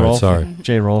 Jay Oh, Rolfing, sorry.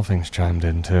 Jay Rolfing's chimed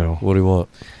in too. What do you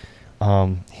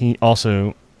want? He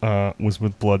also was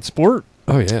with Bloodsport.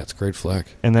 Oh, yeah, it's a great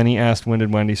flick. And then he asked, when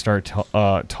did Wendy start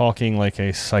talking like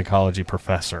a psychology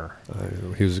professor?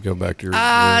 He was going back to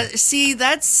your... See,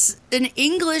 that's an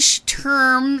English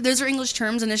term. Those are English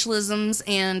terms, initialisms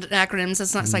and acronyms.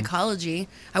 That's not psychology.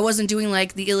 I wasn't doing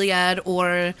like the Iliad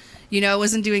or, I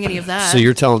wasn't doing any of that. So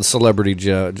you're telling celebrity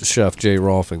chef Jay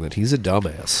Rolfing that he's a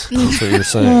dumbass. That's what you're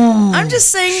saying. I'm just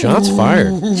saying. Shots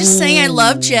fired. Just saying I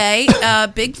love Jay,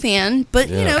 big fan, but,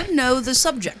 Yeah. know the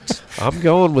subject. I'm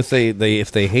going with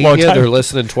if they hate Long you, time. they're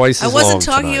listening twice I as long wasn't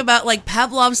talking tonight. about like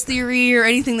Pavlov's theory or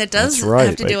anything that does That's right.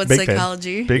 have to do with Big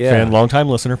psychology. Fan. Big Yeah. fan, long-time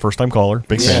listener, first-time caller.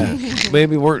 Big fan.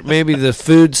 Maybe the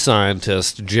food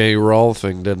scientist Jay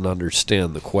Rolfing didn't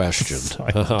understand the question.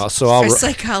 So Or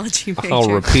psychology major. I'll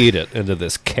repeat it into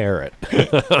this carrot.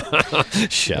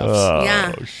 Chefs.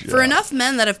 Yeah. For enough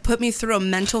men that have put me through a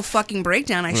mental fucking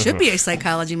breakdown, I should be a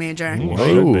psychology major.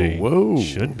 Should be. Whoa.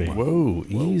 Should be. Whoa.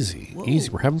 Easy. Easy.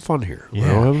 We're having fun here. Yeah.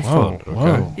 We're having Whoa. fun. Whoa.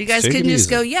 Okay? You guys Take can it just easy.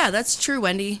 go, yeah, that's true,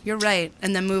 Wendy. You're right.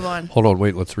 And then move on. Hold on.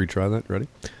 Wait. Let's retry that. Ready?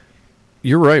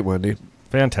 You're right, Wendy.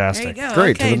 There Fantastic. you go.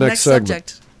 Great, to Okay, the next segment.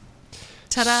 subject.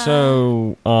 Ta-da.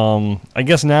 So, I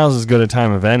guess now's as good a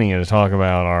time of any to talk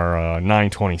about our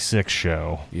 926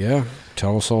 show. Yeah.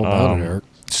 Tell us all about it, Eric.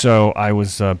 So I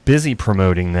was busy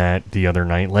promoting that the other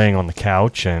night, laying on the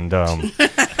couch and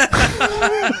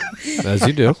As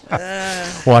you do.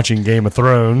 watching Game of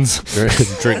Thrones.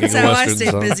 Drinking That's how I Western stay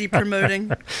Sun. busy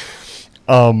promoting.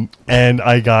 And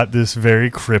I got this very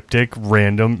cryptic,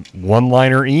 random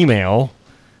one-liner email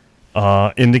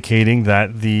indicating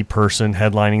that the person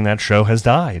headlining that show has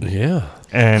died. Yeah.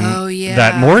 And Oh, yeah.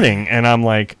 that morning, and I'm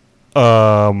like,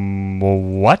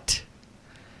 what?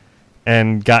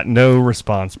 And got no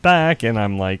response back, and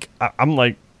I'm like,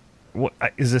 what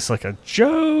is this, like a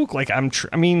joke? Like I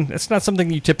mean, it's not something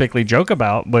you typically joke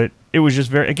about, but it was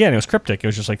just it was cryptic. It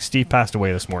was just like, Steve passed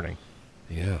away this morning.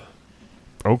 Yeah.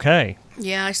 Okay.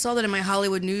 Yeah, I saw that in my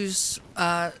Hollywood news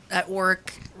at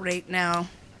work right now.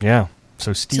 Yeah.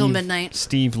 So Steve, Till midnight.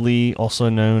 Steve Lee, also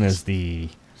known as the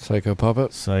Psycho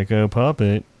Puppet. Psycho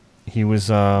Puppet. He was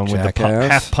with the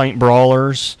Jackass. Half Pint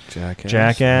Brawlers.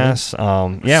 Jackass.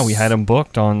 Yeah, we had him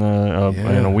booked on the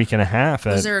in a week and a half.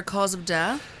 Was At, there a cause of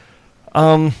death?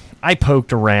 I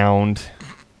poked around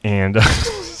and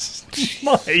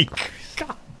Mike.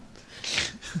 God.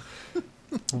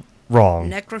 Wrong.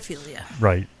 Necrophilia.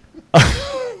 Right.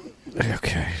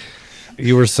 Okay.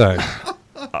 You were saying.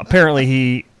 Apparently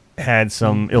he had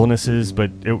some illnesses,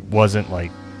 but it wasn't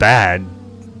like bad.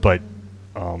 But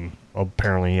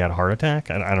apparently he had a heart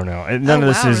attack. I don't know. And none Oh,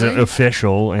 of this wow, is really?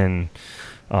 official. And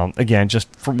again,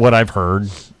 just from what I've heard.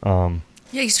 Yeah,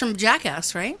 he's from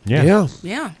Jackass, right? Yeah. Yeah.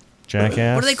 Yeah.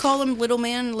 Jackass. What do they call him? Little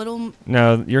man? Little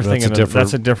No, you're That's thinking a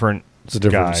that's a different. It's a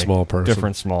different guy. small person.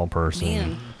 Different small person.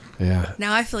 man. Yeah.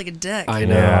 Now I feel like a dick. I Yeah,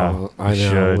 know. I you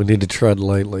know. should. We need to tread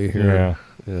lightly here.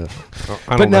 Yeah. Yeah.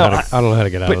 I But don't know no, how to, I don't know how to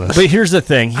get out of But, this. but here's the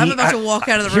thing. I'm about to walk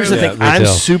out of the Here's room. the Yeah, thing. me I'm too.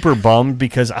 super bummed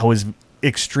because I was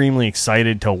extremely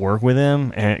excited to work with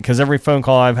him, and because every phone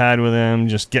call I've had with him,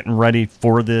 just getting ready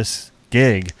for this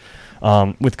gig,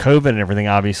 with COVID and everything,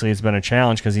 obviously it's been a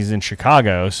challenge because he's in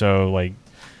Chicago. So like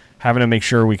having to make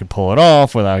sure we could pull it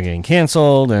off without getting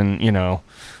canceled, and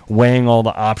weighing all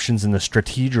the options in the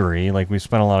strategery. Like we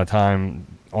spent a lot of time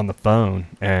on the phone,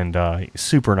 and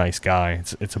super nice guy.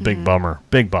 It's a big bummer.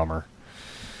 Big bummer.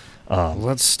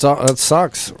 Let's stop. That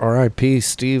sucks. R.I.P.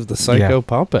 Steve the Psycho Yeah.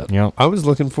 Puppet. Yep. I was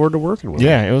looking forward to working with him.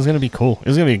 Yeah, it was gonna be cool. It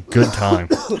was gonna be a good time.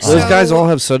 Those guys all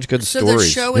have such good So stories. the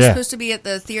show is Yeah. supposed to be at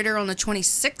the theater on the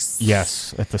 26th.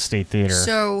 Yes, at the State Theater.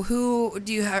 So who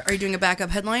do you are you doing a backup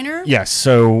headliner? Yes,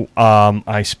 so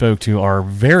I spoke to our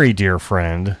very dear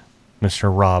friend,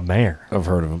 Mr. Rob Mayer, I've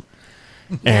heard of him.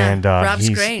 and Rob's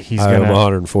he's, great. He's I owe him gonna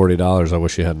 $140. I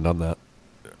wish you hadn't done that.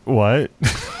 what?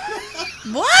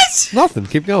 What? Nothing.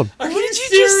 Keep going. What did you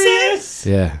just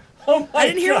say? Yeah. I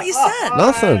didn't hear what you said.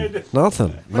 Nothing.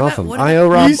 Nothing. what I about- owe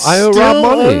Rob. You I owe still Rob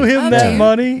money. owe him Oh, that dear.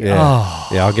 money? Yeah. Oh,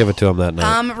 Yeah. I'll give it to him that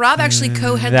night. Rob actually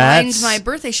co-headlined That's- my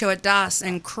birthday show at DOS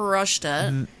and crushed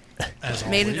it. As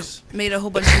Made always. made a whole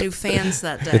bunch of new fans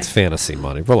that day. It's fantasy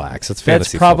money. Relax. It's That's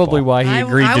fantasy probably football. why he I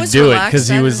agreed to was do it, relaxed. because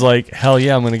he I was didn't- like, hell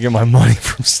yeah, I'm going to get my money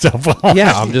from Stefan.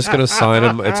 Yeah, I'm just going to sign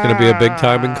him. It's going to be a big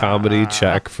time in comedy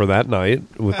check for that night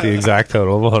with the exact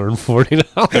total of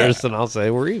 $140, and I'll say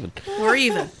we're even. We're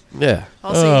even. Yeah,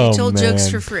 I'll say Oh, you told jokes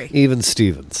man. for free. even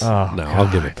Stevens. Oh, no,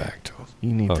 I'll give it God. back to him.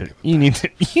 You need I'll to. give it You need to.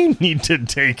 You need to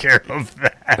take care of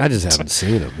that. I just haven't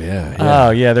seen him. Yeah. Oh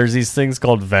yeah, there's these things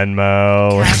called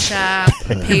Venmo. Cash App,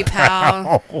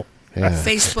 PayPal, yeah.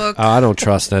 Facebook. I don't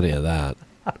trust any of that.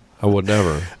 I would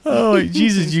never. Oh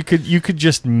Jesus, you could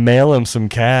just mail him some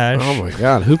cash. Oh my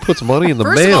God, who puts money in the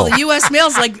First mail? of all, the U.S.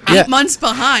 mail's like 8 months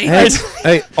behind.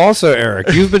 Hey, also, Eric,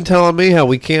 you've been telling me how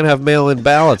we can't have mail-in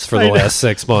ballots for the I know. last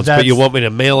 6 months, but That's- you want me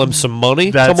to mail him some money?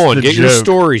 That's Come on, the get your joke.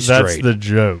 story That's straight. the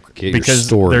joke. Get your because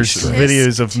story there's straight.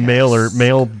 videos of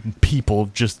mail people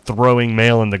just throwing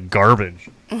mail in the garbage.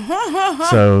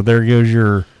 So there goes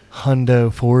your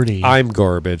Hundo 40. I'm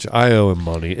garbage. I owe him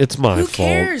money. It's my Who fault.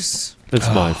 cares? It's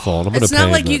my fault. I'm going to It's pay not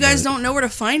him like that you guys night. don't know where to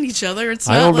find each other. It's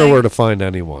I not don't like, know where to find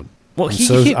anyone. Well,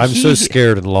 I'm so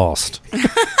scared and lost.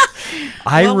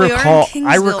 I Well, we are in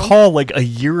I Kingsville. recall like a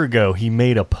year ago he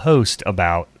made a post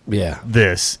about Yeah.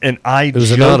 this, and I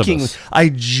was anonymous.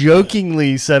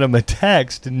 jokingly sent him a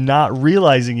text, not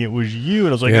realizing it was you, and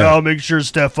I was like, Yeah. "Oh, make sure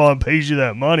Stefan pays you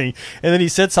that money." And then he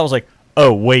said something. I was like,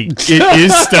 "Oh wait, it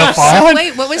is Stefan."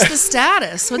 Wait, what was the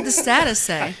status? What did the status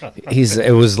say?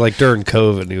 It was like during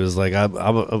COVID. And he was like,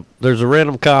 "There's a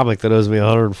random comic that owes me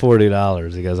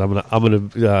 $140." He goes, "I'm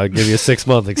gonna give you a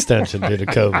 6-month extension due to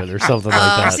COVID or something like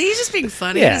that." See, he's just being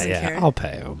funny. He Yeah, doesn't yeah, care. I'll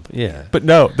pay him. Yeah, But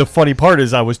no, the funny part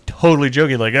is I was totally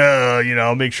joking, like,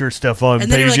 I'll make sure Stefan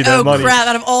And then pays you're you like, that oh money. crap!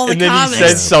 Out of all the And then comics, he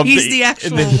said something. he's the actual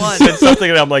and then one. He said something,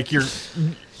 and I'm like,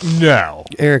 no.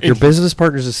 Eric, your business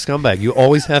partner's a scumbag. You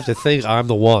always have to think I'm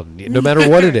the one, no matter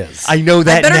what it is. I know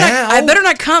that now. I better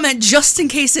not comment just in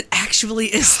case it actually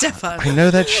is Stefan. I know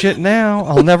that shit now.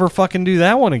 I'll never fucking do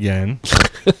that one again.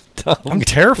 I'm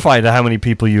terrified of how many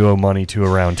people you owe money to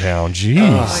around town. Jeez.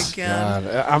 Oh my god!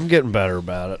 I'm getting better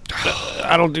about it.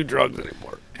 I don't do drugs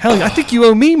anymore. Hell, I think you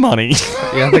owe me money.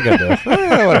 Yeah, I think I do.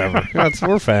 Whatever.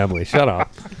 We're family. Shut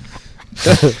up.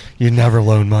 You never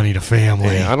loan money to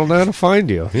family. Yeah, I don't know how to find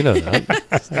you. You know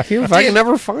that. I can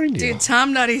never find you. Dude,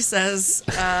 Tom Nutty says,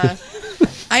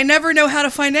 "I never know how to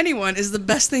find anyone." Is the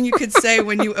best thing you could say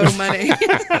when you owe money.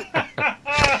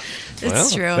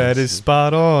 It's true. That is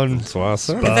spot on. That's why I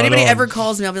said. If anybody on. ever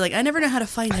calls me, I'll be like, "I never know how to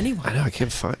find anyone." I know I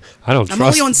can't find. I don't I'm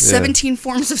trust. only on yeah. 17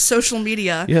 forms of social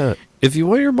media, Yeah. If you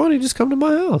want your money, just come to my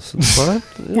house. It's fine.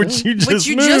 Which you just which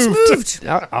you moved. just moved.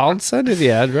 I'll send you the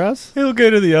address. He'll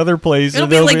go to the other place. It'll and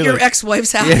be they'll like your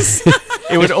ex-wife's house.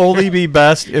 It would only be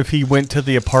best if he went to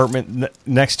the apartment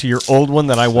next to your old one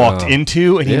that I walked Oh.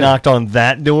 into, and he Yeah. knocked on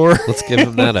that door. Let's give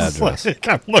him that It's address. like,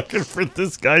 I'm looking for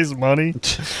this guy's money.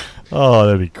 Oh,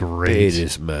 that'd be Pay great.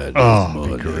 this man. Oh, his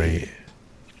that'd be money. great.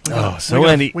 Oh, so we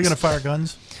any. gonna fire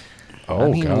guns? Oh,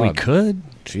 I mean, God. we could.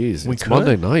 Jeez, We it's could.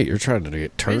 Monday night. You're trying to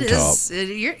get turned It up. is.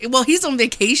 Well, he's on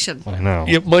vacation. I know.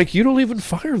 Yeah, Mike, you don't even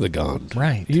fire the gun.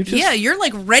 Right. You just Yeah, you're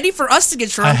like ready for us to get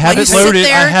drunk. I have while you it sit loaded.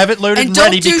 there I have it loaded and don't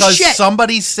ready do because shit.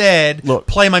 somebody said, Look.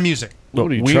 "Play my music." Look,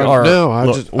 What are you we trying are. to No, I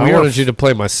look, just we I are- wanted you to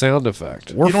play my sound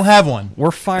effect. You don't have one.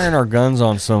 We're firing our guns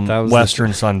on some That was the-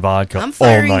 Western Sun vodka I'm all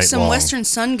firing night some long. Western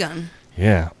Sun gun,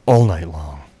 Yeah, all night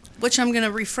long. which I'm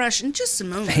gonna refresh in just a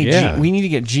moment. Hey, Yeah. we need to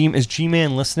get G. Is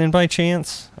G-Man listening by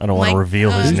chance? I don't want to Mike,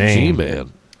 reveal his Who's name.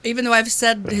 G-Man. Even though I've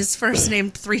said his first name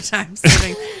 3 times.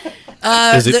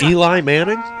 Is it Eli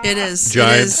Manning? It is.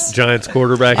 Giants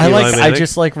quarterback I Eli like. Manning? I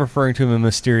just like referring to him in a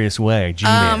mysterious way.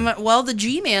 G-Man. Well, the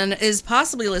G-Man is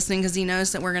possibly listening because he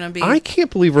knows that we're going to be. I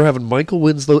can't believe we're having Michael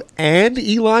Winslow and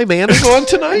Eli Manning on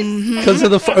tonight because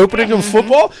of the opening of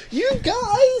football. You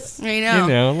guys. I know.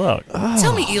 you know, look.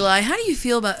 Tell me, Eli, how do you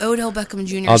feel about Odell Beckham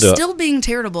Jr. I'll do it. still being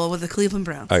terrible with the Cleveland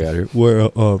Browns? I got it.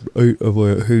 Well,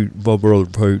 my brother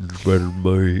Peyton's better than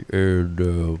me,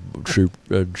 and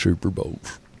Super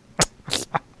Bowls.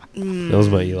 That was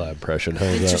my Eli impression. How's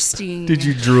that? Interesting. Did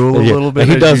you drool a Yeah, little bit?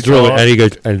 and he as does you drill it, talk? and he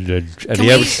goes, and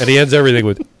Can he ends everything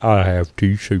with, "I have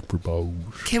 2 Super Bowls."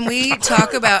 Can we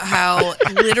talk about how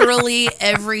literally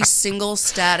every single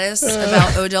status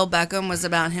about Odell Beckham was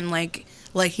about him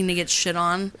liking to get shit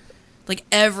on? Like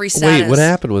every status. Wait, what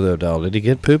happened with Odell? Did he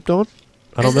get pooped on?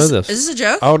 I don't know this. Is this a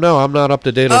joke? Oh no, I'm not up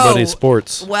to date on any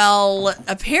sports. Well, I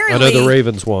apparently know the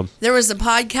Ravens won. there was a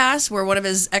podcast where one of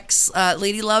his ex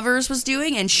lady lovers was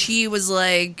doing, and she was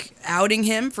like outing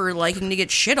him for liking to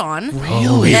get shit on.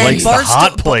 Oh, he And likes the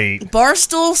hot plate.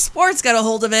 Barstool Sports got a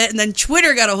hold of it, and then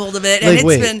Twitter got a hold of it, and Like, it's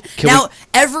wait, been can now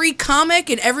every comic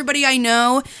and everybody I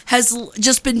know has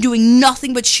just been doing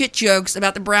nothing but shit jokes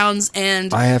about the Browns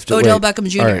and I have to Odell wait. Beckham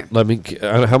Jr. All right, let me.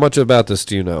 How much about this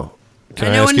do you know? Can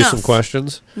I I, know ask you some enough.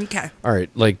 questions? Okay. All right,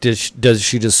 like does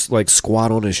she just like squat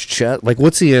on his chest? Like,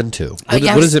 what's he into? What,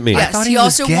 Yes. what does it mean? Yes. thought He he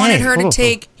was also gay. wanted her Hold to on,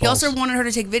 take. He pause. also wanted her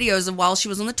to take videos of while she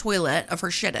was on the toilet of her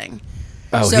shitting.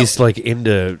 Oh, So- he's like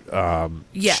into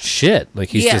Yeah. shit. Like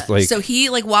he's just like so he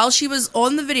like while she was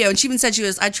on the video, and she even said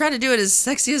I tried to do it as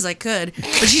sexy as I could,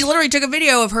 but she literally took a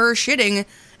video of her shitting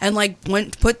and like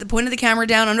pointed the camera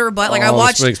down under her butt. Like Oh, I this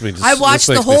watched, makes me I watched this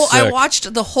the makes me whole, I sick.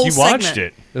 watched the whole You segment. watched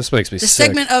it. this makes me The sick.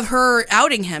 segment of her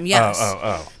outing him, yes.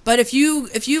 Oh. But if you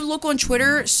look on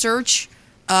Twitter, search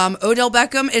Odell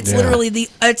Beckham, it's Yeah. literally the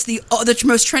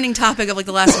most trending topic of like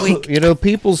the last week. You know,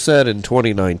 people said in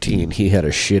 2019 he had a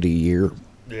shitty year,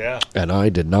 Yeah. and I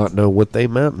did not know what they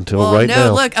meant until Well, right no,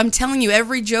 now. look, I'm telling you,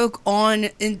 every joke on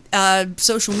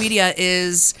social media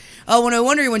is, oh, no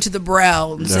wonder he went to the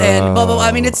Browns and blah, blah, blah.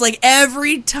 I mean, it's like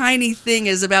every tiny thing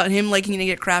is about him liking to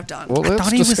get crapped on. Well, I that's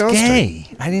thought he was disgusting. gay.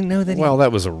 I didn't know that. Well,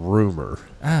 that was a rumor.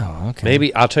 Oh, okay.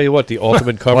 Maybe I'll tell you what the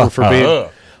ultimate cover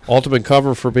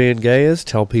for being gay is: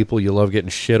 tell people you love getting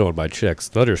shit on by chicks.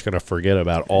 They're just gonna forget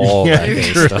about all Yeah, that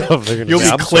gay true. stuff. They're gonna You'll say,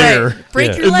 be "I'm clear." sorry." Break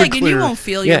Yeah. your In the leg and you clear. won't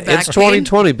feel Yeah, your back it's pain.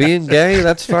 2020. Being gay,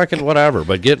 that's fucking whatever.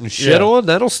 But getting shit Yeah. on,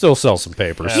 that'll still sell some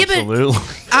papers. Yeah, but Absolutely.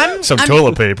 I'm, Some I'm-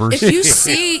 toilet papers.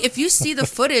 If you see the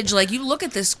footage, like you look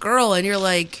at this girl and you're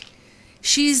like,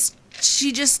 she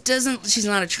just doesn't. She's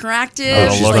not attractive.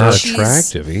 Oh, She's look not at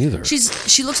attractive either.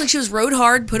 She looks like she was rode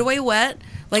hard, put away wet.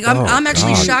 Like I'm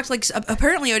actually shocked. Like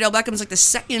apparently Odell Beckham's like the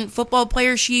second football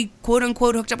player she quote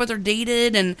unquote hooked up with or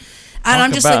dated, and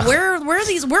I'm just about- like, where are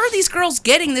these girls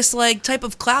getting this like type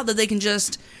of clout that they can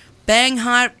just bang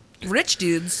hot rich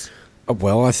dudes?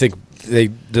 Well, I think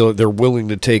they're willing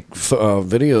to take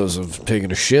videos of taking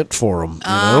a shit for them.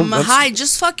 Hi,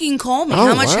 just fucking call me.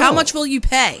 Oh, How wow. much will you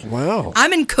pay? Wow.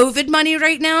 I'm in COVID money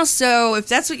right now, so if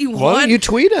that's what you Why want, don't you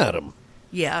tweet at him?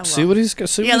 yeah, well. See what he's see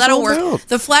what Yeah, he's that'll all work. about.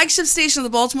 The flagship station of the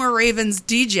Baltimore Ravens,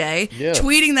 DJ, Yeah.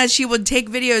 tweeting that she would take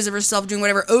videos of herself doing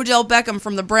whatever Odell Beckham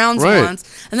from the Browns Right. wants,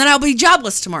 and then I'll be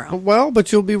jobless tomorrow. Well,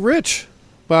 but you'll be rich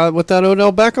with that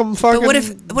Odell Beckham fucking.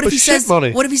 But what if he shit says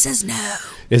money? What if he says no?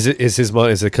 Is his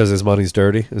money? Is it because his money's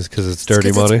dirty? Is it because it's dirty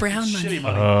It's 'cause money? It's brown money.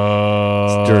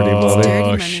 Oh, dirty money. It's dirty Oh,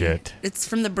 money. shit. It's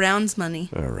from the Browns money.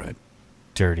 All right.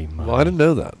 Dirty money. Well, I didn't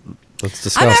know that. That's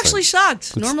disgusting. I'm actually shocked.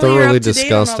 It's Normally you're thoroughly up to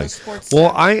date on all the disgusting. sports Well,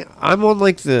 stuff. I'm on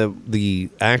like the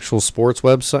actual sports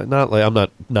website. Not like I'm not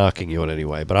knocking you in any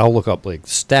way, but I'll look up like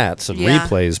stats and Yeah.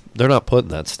 replays. They're not putting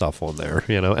that stuff on there.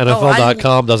 You know, I-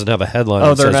 NFL.com doesn't have a headline. Oh,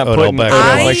 that they're says not Odell putting Beckham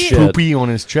I- like shit. poopy on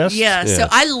his chest. Yeah, Yeah. so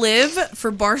I live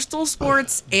for Barstool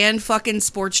Sports and fucking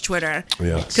Sports Twitter.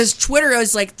 Yeah. Because Twitter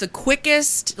is like the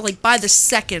quickest, like by the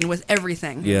second with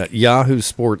everything. Yeah, Yahoo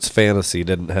Sports Fantasy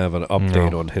didn't have an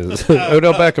update on his.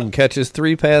 Odell Beckham catches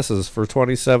 3 passes for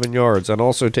 27 yards and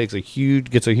also gets a huge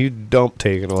dump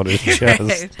taken on his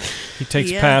chest. He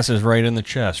takes Yeah. passes right in the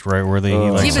chest, right where they.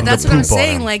 Oh. like, Yeah, some but that's to what I'm poop on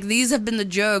saying. him. Like these have been the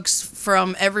jokes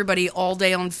from everybody all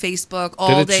day on Facebook, all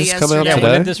Did it day just yesterday. come out yeah, today?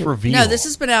 when did this reveal? No, this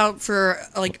has been out for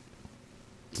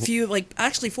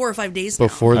actually 4 or 5 days now.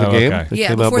 Before the Oh, game? okay. It Yeah,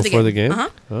 came before out the before the game. game? Uh-huh.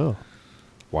 Oh.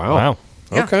 Wow. Wow.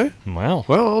 Yeah. Okay. Wow.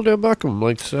 Well, Odell Beckham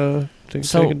likes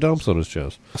taking dumps on his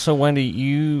chest. So Wendy,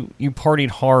 you partied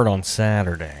hard on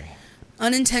Saturday.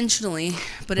 Unintentionally,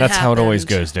 but That's how it always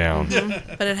happened. goes down.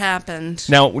 But it happened.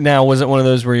 Now, was it one of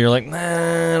those where you're like, nah,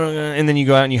 I don't know, and then you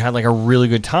go out and you had like a really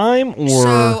good time, or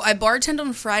So I bartend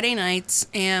on Friday nights,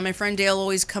 and my friend Dale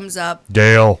always comes up.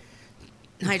 Dale?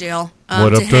 Hi, Dale.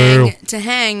 What to up, Dale? To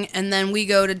hang, and then we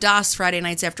go to DOS Friday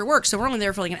nights after work. So we're only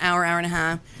there for like an hour and a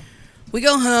half. We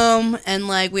go home, and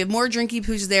like we have more drinky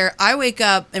poos there. I wake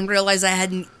up and realize I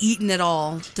hadn't eaten at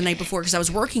all the night before because I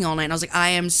was working all night. And I was like, I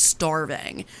am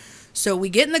starving. So we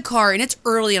get in the car, and it's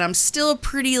early, and I'm still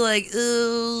pretty like,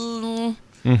 ugh.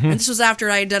 And this was after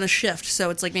I had done a shift, so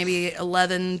it's like maybe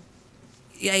 11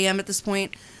 a.m. at this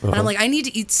point. And I'm like, I need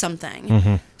to eat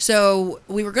something. So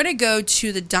we were going to go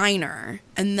to the diner,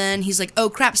 and then he's like, oh,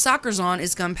 crap, soccer's on.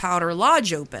 Is Gunpowder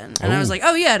Lodge open? And I was like,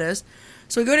 oh, yeah, it is.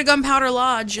 So we go to Gunpowder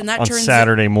Lodge, and that On turns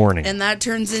Saturday morning. and that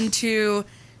turns into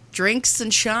drinks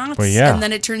and shots, Well, yeah. and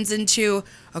then it turns into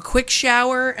a quick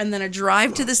shower, and then a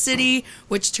drive to the city,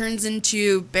 which turns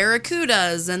into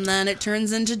Barracudas, and then it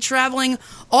turns into traveling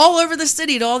all over the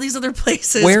city to all these other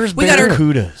places. Where's we got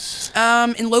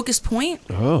Barracudas? in Locust Point.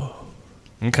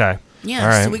 Okay. Yeah, All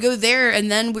right. so we go there, and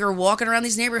then we were walking around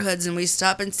these neighborhoods, and we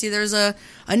stop and see there's a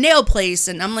nail place,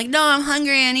 and I'm like, no, I'm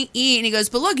hungry, and eat. And he goes,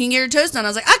 but look, you can get your toast done. I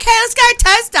was like, okay, let's get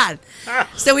our toast done.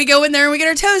 So we go in there, and we get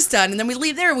our toast done, and then we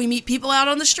leave there, and we meet people out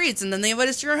on the streets, and then they invite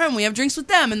us to our home. We have drinks with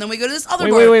them, and then we go to this other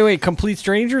bar. Wait. Complete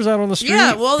strangers out on the street?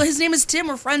 Yeah, well, his name is Tim.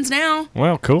 We're friends now.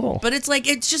 Well, cool. But it's like,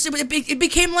 it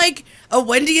became like a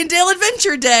Wendy and Dale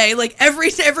adventure day. Like every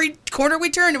corner we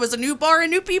turned, it was a new bar and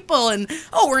new people. And,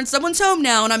 we're in someone's home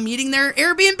now, and I'm meeting their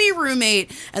Airbnb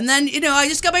roommate. And then, I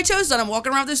just got my toes done. I'm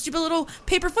walking around with those stupid little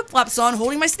paper flip-flops on,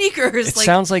 holding my sneakers. It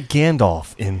sounds like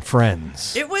Gandalf in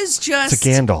Friends. It was just... It's a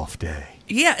Gandalf day.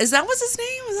 Yeah, is that what's his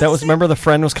name? That was, remember the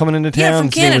friend was coming into town? Yeah, from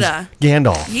His name was Canada.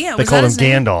 Gandalf. Yeah, they was called that him his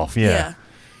name? Gandalf, yeah.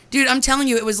 Dude, I'm telling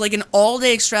you, it was like an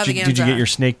all-day extravaganza. Did you get your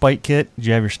snake bite kit? Did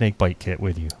you have your snake bite kit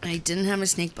with you? I didn't have my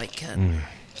snake bite kit.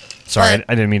 Sorry, But-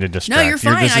 I didn't mean to distract No, you're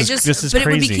fine. This is but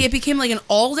crazy. it became like an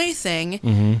all-day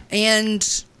thing,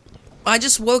 and I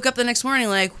just woke up the next morning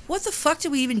like, what the fuck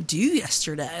did we even do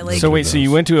yesterday? Like, So wait, so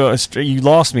you went to you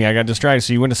lost me. I got distracted.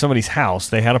 So you went to somebody's house.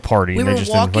 They had a party, we and they were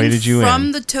just walking invited you from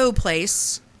in. the tow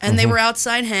place, and they were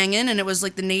outside hanging, and it was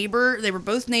like the neighbor. They were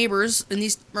both neighbors in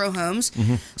these row homes.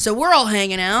 So we're all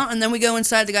hanging out, and then we go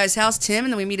inside the guy's house, Tim,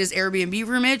 and then we meet his Airbnb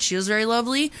roommate. She was very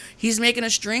lovely. He's making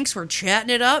us drinks. We're chatting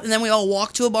it up, and then we all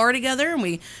walk to a bar together, and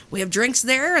we have drinks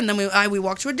there, and then we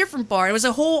walk to a different bar. It was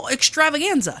a whole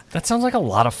extravaganza. That sounds like a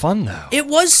lot of fun, though. It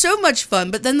was so much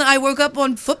fun, but then I woke up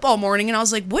on football morning, and I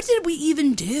was like, what did we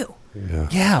even do?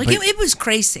 Yeah, Like, but it was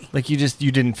crazy. like you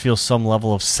didn't feel some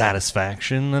level of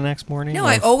satisfaction the next morning. No,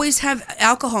 Like- I always have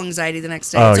alcohol anxiety the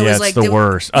next day. Oh, so yeah, it was it's like the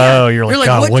worst. Oh, you're like,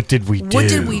 God, what did we do? What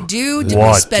did we do? Did we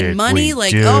What spend did money? we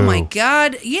Like, do? oh my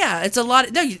God. Yeah, it's a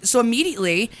lot. No, so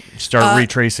immediately. Start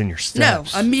retracing your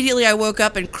steps. No, immediately I woke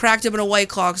up and cracked open a White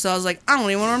Claw, so I was like, I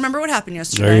don't even remember what happened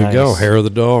yesterday. There you Nice. go, hair of the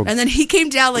dog. And then he came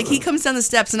down, like, he comes down the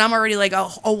steps, and I'm already like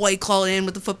a White Claw in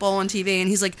with the football on TV, and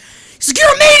he's like,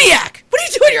 you're a maniac! What are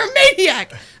you doing? You're a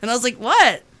maniac! And I was like,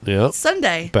 what? Yep. It's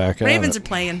Sunday. Back at Ravens it. are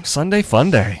playing. Sunday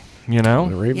fun day. You know,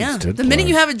 The Ravens Yeah. did The minute play.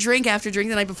 you have a drink after drink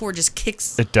the night before, just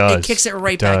kicks. it does. It kicks it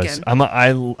right does. back in.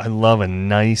 I love a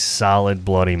nice solid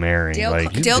Bloody Mary. Dale,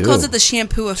 like, you Dale do. calls it the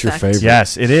shampoo It's your effect. favorite.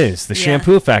 yes, it is the Yeah.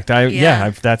 shampoo effect. Yeah.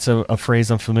 That's a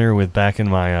phrase I'm familiar with back in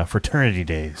my fraternity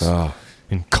days. Oh,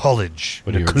 In college,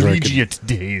 When the you were drinking- collegiate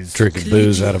days. drinking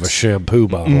booze out of a shampoo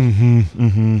bottle.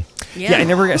 Yeah, I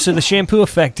never got. So the shampoo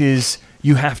effect is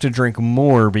you have to drink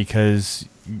more because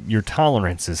your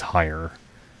tolerance is higher.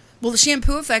 Well, the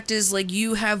shampoo effect is like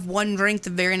you have one drink the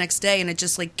very next day, and it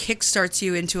just like kickstarts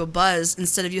you into a buzz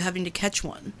instead of you having to catch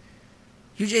one.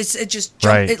 It just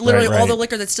Right, it literally right, all the right.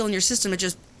 liquor that's still in your system, it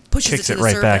just pushes Kicks it it to the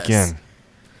right surface. back in.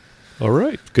 All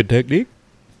right, good technique.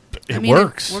 It I mean,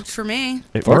 works. It worked for me.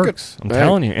 It Fuck it. works. I'm Hey.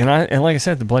 telling you. And like I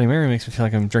said, the Bloody Mary makes me feel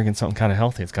like I'm drinking something kind of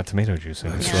healthy. It's got tomato juice in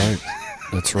it. That's Yeah. right.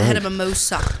 That's I had a right.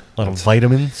 mimosa. A lot of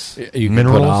vitamins, You can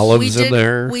minerals. put We olives in did.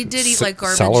 there. We did eat like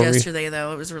garbage celery. yesterday,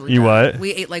 though. It was really. You bad. what?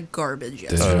 We ate like garbage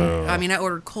yesterday. I mean, I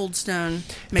ordered Cold Stone,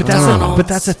 But McDonald's.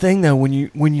 that's the thing though. When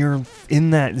you're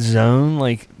in that zone,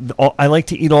 like I like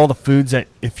to eat all the foods that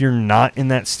if you're not in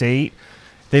that state,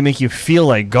 they make you feel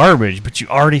like garbage, but you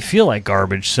already feel like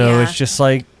garbage. So Yeah. it's just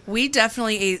like We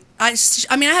definitely ate. I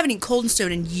mean, I haven't eaten Cold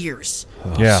Stone in years.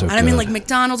 Oh, Yeah. so And I mean, good. like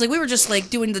McDonald's. Like we were just like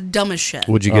doing the dumbest shit.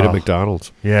 What'd you get Oh. at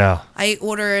McDonald's? yeah. I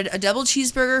ordered a double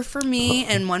cheeseburger for me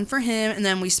and one for him, and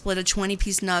then we split a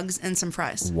 20-piece nugs and some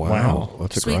fries. Wow,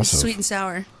 that's Sweet, aggressive. sweet and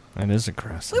sour. That is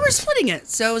aggressive. We were splitting it,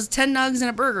 so it was 10 nugs and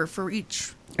a burger for each.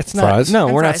 It's not. Fries? No,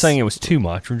 And we're not fries. saying it was too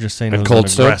much. We're just saying And it was Cold an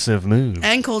Stone? aggressive move.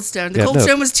 And Cold Stone. The Yeah, Cold no.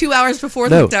 Stone was 2 hours before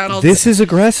the No, McDonald's. this is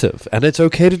aggressive, and it's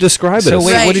okay to describe So it.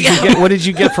 wait, Right, what did yeah. you get? What did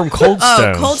you get from Cold Oh,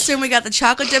 Stone? Cold Stone, we got the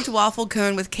chocolate dipped waffle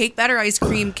cone with cake batter ice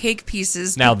cream, cake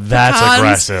pieces. Now that's pecans,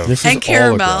 aggressive. This is and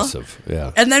caramel. all aggressive.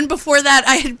 Yeah. And then before that,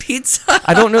 I had pizza.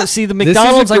 I don't know. See, the This is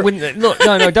McDonald's, I aggr- wouldn't look.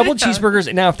 No, double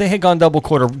cheeseburgers. Now, if they had gone double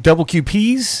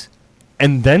QPs,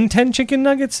 and then 10 chicken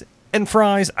nuggets and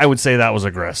fries, I would say that was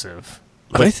aggressive.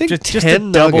 I think just a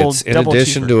 10 double- nuggets in double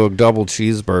addition cheeseburger. to a double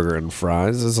cheeseburger and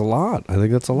fries is a lot. I think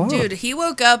that's a lot. Dude, he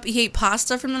woke up, he ate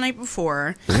pasta from the night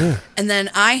before, and then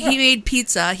he made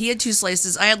pizza. He had 2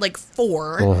 slices. I had like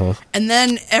 4. Uh-huh. And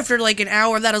then after like an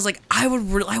hour of that, I was like, I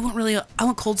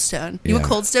want Cold Stone. You want Yeah.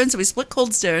 Cold Stone? So we split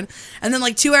Cold Stone. And then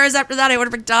like 2 hours after that, I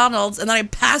ordered McDonald's, and then I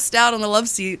passed out on the love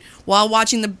seat while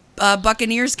watching the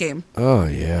Buccaneers game. Oh,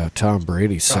 yeah. Tom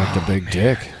Brady sucked a big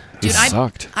dick. Dude,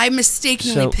 sucked. I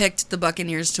mistakenly So- picked the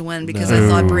Buccaneers to win because I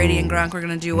thought Brady and Gronk were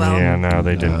going to do well. Yeah, no,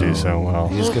 they didn't do so well.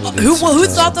 He's gonna need Who some time.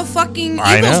 thought the fucking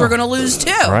I Eagles know. were going to lose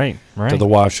too? Right. To the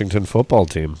Washington football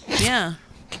team. Yeah.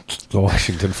 The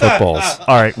Washington footballs.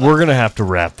 All right, we're gonna have to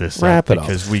wrap this Wrap up it up.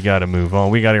 because we got to move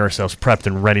on. We got to get ourselves prepped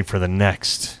and ready for the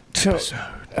next. So,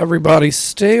 everybody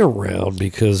stay around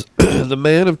because the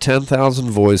man of 10,000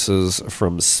 voices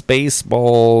from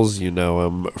Spaceballs, you know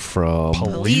him from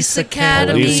Police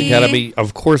Academy. Police Academy.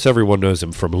 Of course, everyone knows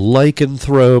him from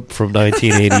Lycanthrope from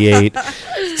 1988.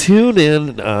 Tune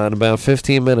in about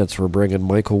 15 minutes. We're bringing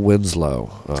Michael Winslow.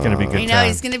 It's gonna be I good know time.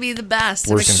 he's going to be the best.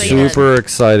 I'm We're excited. super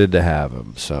excited to have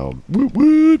him. So, woot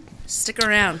woot. Stick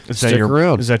around. Is that Stick your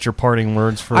around. Is that your parting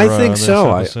words for? I think this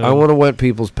so. episode? I want to wet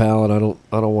people's palate. I don't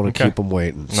want to Okay. keep them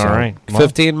waiting. All right. Well-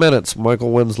 15 minutes.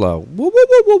 Michael Winslow. Woo, woo,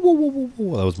 woo, woo, woo, woo, woo,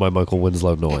 woo. That was my Michael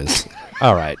Winslow noise.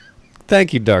 All right.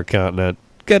 Thank you, Dark Continent.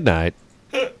 Good night.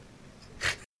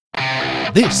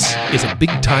 This is a Big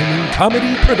Timing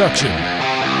Comedy production.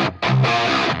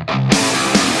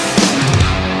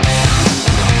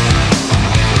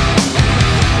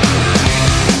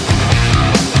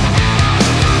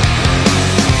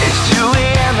 It's 2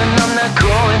 a.m. and I'm not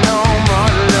going home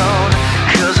all alone,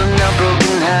 'cause I'm not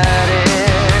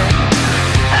broken-hearted.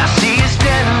 I see you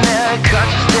standing there, caught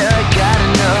you there, I gotta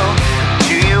know,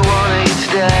 do you wanna get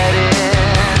started?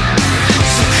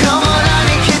 So come on,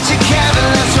 honey, get your cab and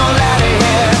let's roll out of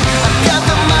here. I've got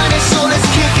the money, so let's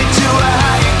kick it to a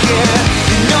higher gear.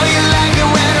 You know you like it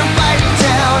when I'm biting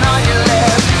down on your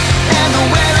lip, and the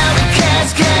way that we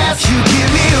cast, you give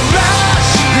me a rush.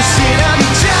 You sit on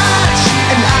your touch,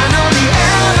 and I know the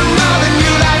animal that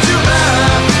you like to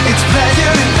love. It's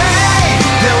pleasure and pain,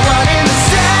 they're one in the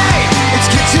same. It's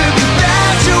good to be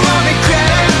bad, to want me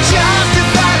credit,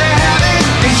 justify the habit,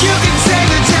 and you can take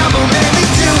the devil, make me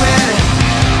do it.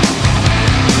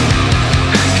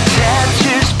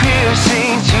 Tattoos,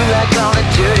 piercings, you like all the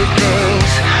dirty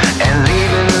things, and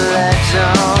leaving the lights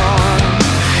on.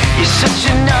 You're such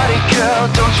a naughty girl,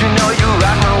 don't you know you're